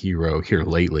anti-hero here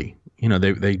lately. You know,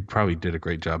 they probably did a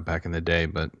great job back in the day,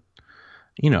 but,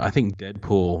 you know, I think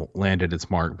Deadpool landed its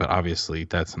mark, but obviously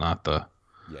that's not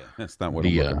that's not what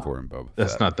I'm looking for in Boba Fett.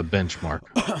 That's not the benchmark.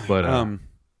 But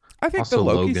I think the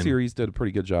Loki series did a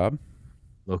pretty good job.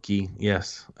 Loki,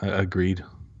 yes, agreed.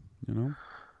 You know?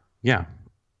 Yeah.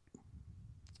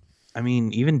 I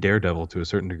mean, even Daredevil to a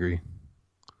certain degree.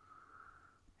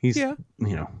 He's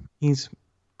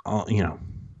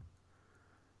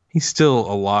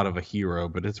still a lot of a hero,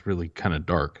 but it's really kind of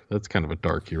dark. That's kind of a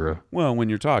dark hero. Well, when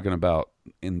you're talking about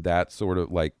in that sort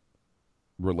of, like,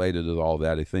 related to all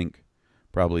that, I think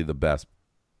probably the best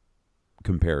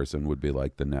comparison would be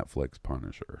like the Netflix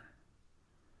Punisher.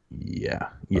 Yeah.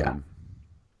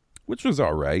 Which was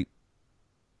all right.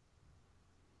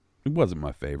 It wasn't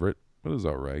my favorite, but it was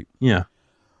all right. Yeah.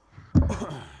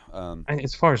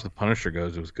 As far as the Punisher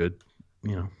goes, it was good.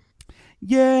 You know.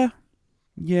 Yeah.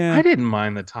 I didn't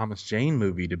mind the Thomas Jane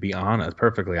movie, to be honest.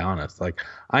 Perfectly honest. Like,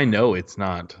 I know it's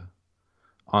not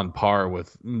on par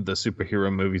with the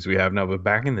superhero movies we have now, but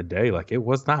back in the day, like, it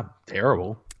was not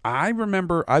terrible. I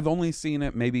remember I've only seen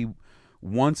it maybe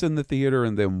once in the theater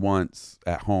and then once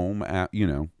at home,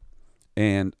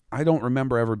 and I don't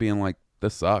remember ever being like,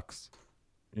 this sucks.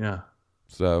 Yeah.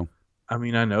 So, I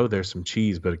mean, I know there's some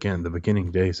cheese, but again, the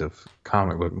beginning days of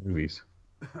comic book movies.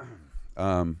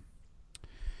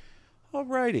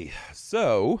 Alrighty.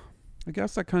 So, I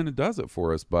guess that kind of does it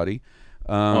for us, buddy.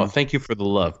 Thank you for the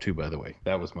love, too, by the way.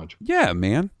 That was much. Yeah,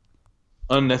 man.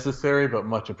 Unnecessary, but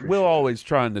much appreciated. Will always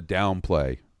trying to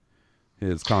downplay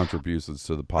his contributions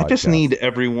to the podcast. I just need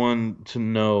everyone to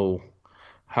know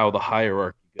how the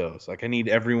hierarchy goes. Like, I need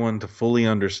everyone to fully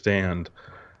understand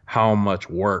how much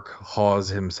work Hawes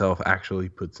himself actually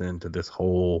puts into this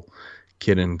whole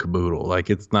kit and caboodle. Like,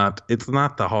 it's not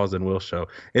the Hawes and Will show.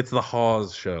 It's the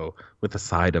Hawes show with a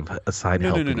side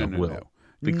helping of Will.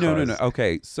 No.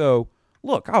 Okay, so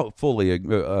look, I'll fully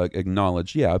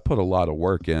acknowledge. Yeah, I put a lot of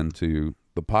work into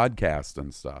the podcast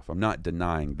and stuff. I'm not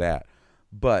denying that.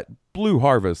 But Blue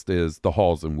Harvest is the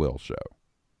Hawes and Will show.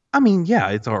 I mean, yeah,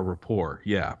 it's our rapport.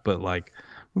 Yeah, but like,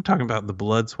 I'm talking about the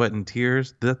blood, sweat, and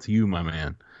tears. That's you, my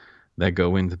man, that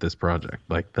go into this project.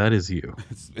 Like, that is you.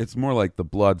 It's more like the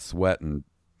blood, sweat, and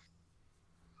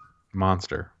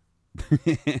monster.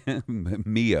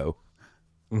 Mio.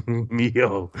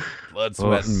 Mio. Blood,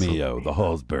 sweat, and Mio. The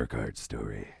Hawes Burkhardt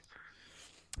story.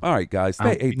 All right, guys.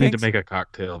 We need to make a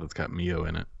cocktail that's got Mio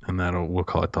in it, and we'll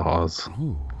call it the Hawes.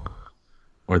 Ooh.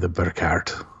 Or the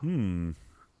Burkhardt.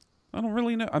 I don't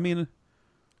really know. I mean,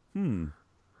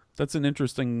 that's an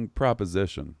interesting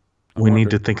proposition. We need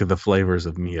to think of the flavors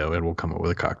of Mio, and we'll come up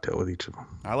with a cocktail with each of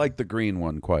them. I like the green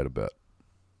one quite a bit.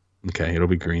 Okay, it'll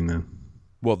be green then.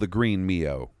 Well, the green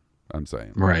Mio, I'm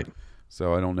saying. Right.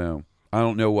 So I don't know. I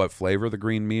don't know what flavor the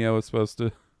green Mio is supposed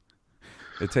to.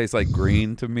 It tastes like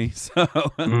green to me. So.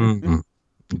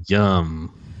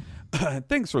 Yum.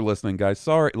 Thanks for listening, guys.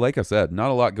 Sorry, like I said,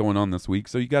 not a lot going on this week,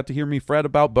 so you got to hear me fret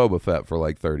about Boba Fett for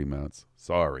like 30 minutes.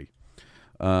 Sorry.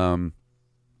 Hey,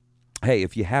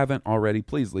 if you haven't already,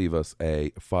 please leave us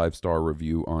a 5-star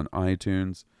review on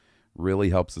iTunes. Really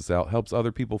helps us out, helps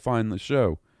other people find the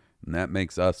show, and that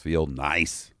makes us feel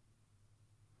nice.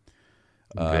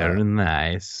 Very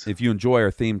nice. If you enjoy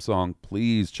our theme song,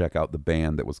 please check out the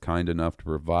band that was kind enough to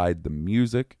provide the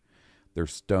music. They're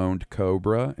Stoned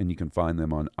Cobra, and you can find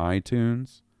them on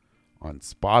iTunes, on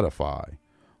Spotify,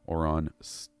 or on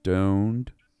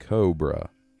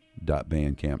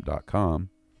stonedcobra.bandcamp.com.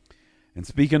 And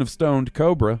speaking of Stoned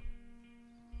Cobra,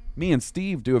 me and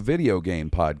Steve do a video game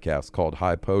podcast called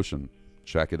High Potion.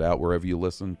 Check it out wherever you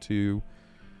listen to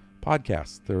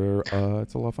podcasts.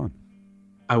 It's a lot of fun.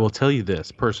 I will tell you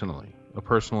this personally, a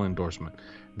personal endorsement.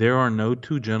 There are no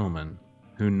two gentlemen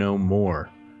who know more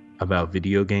about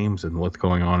video games and what's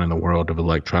going on in the world of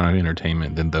electronic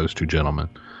entertainment than those two gentlemen.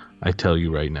 I tell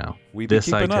you right now. We be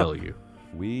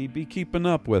keeping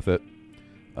up with it.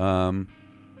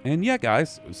 And yeah,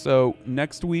 guys, so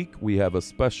next week we have a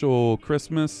special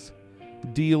Christmas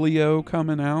dealio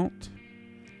coming out.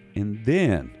 And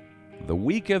then the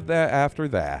week of that after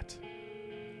that,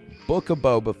 Book of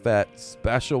Boba Fett,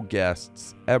 special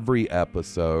guests every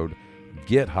episode.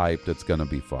 Get hyped. It's going to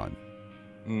be fun.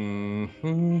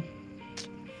 Mm-hmm.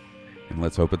 And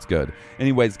let's hope it's good.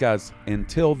 Anyways, guys,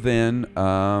 until then,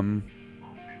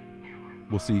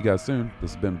 we'll see you guys soon.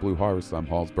 This has been Blue Harvest. I'm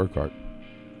Halls Burkhart.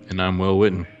 And I'm Will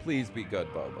Witten. Please be good,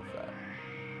 Boba Fett.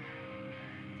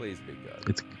 Please be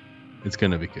good. It's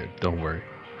going to be good. Don't worry.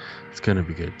 It's going to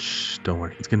be good. Shh, don't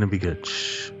worry. It's going to be good.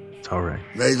 Shh. It's all right.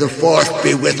 May the Force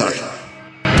be with us.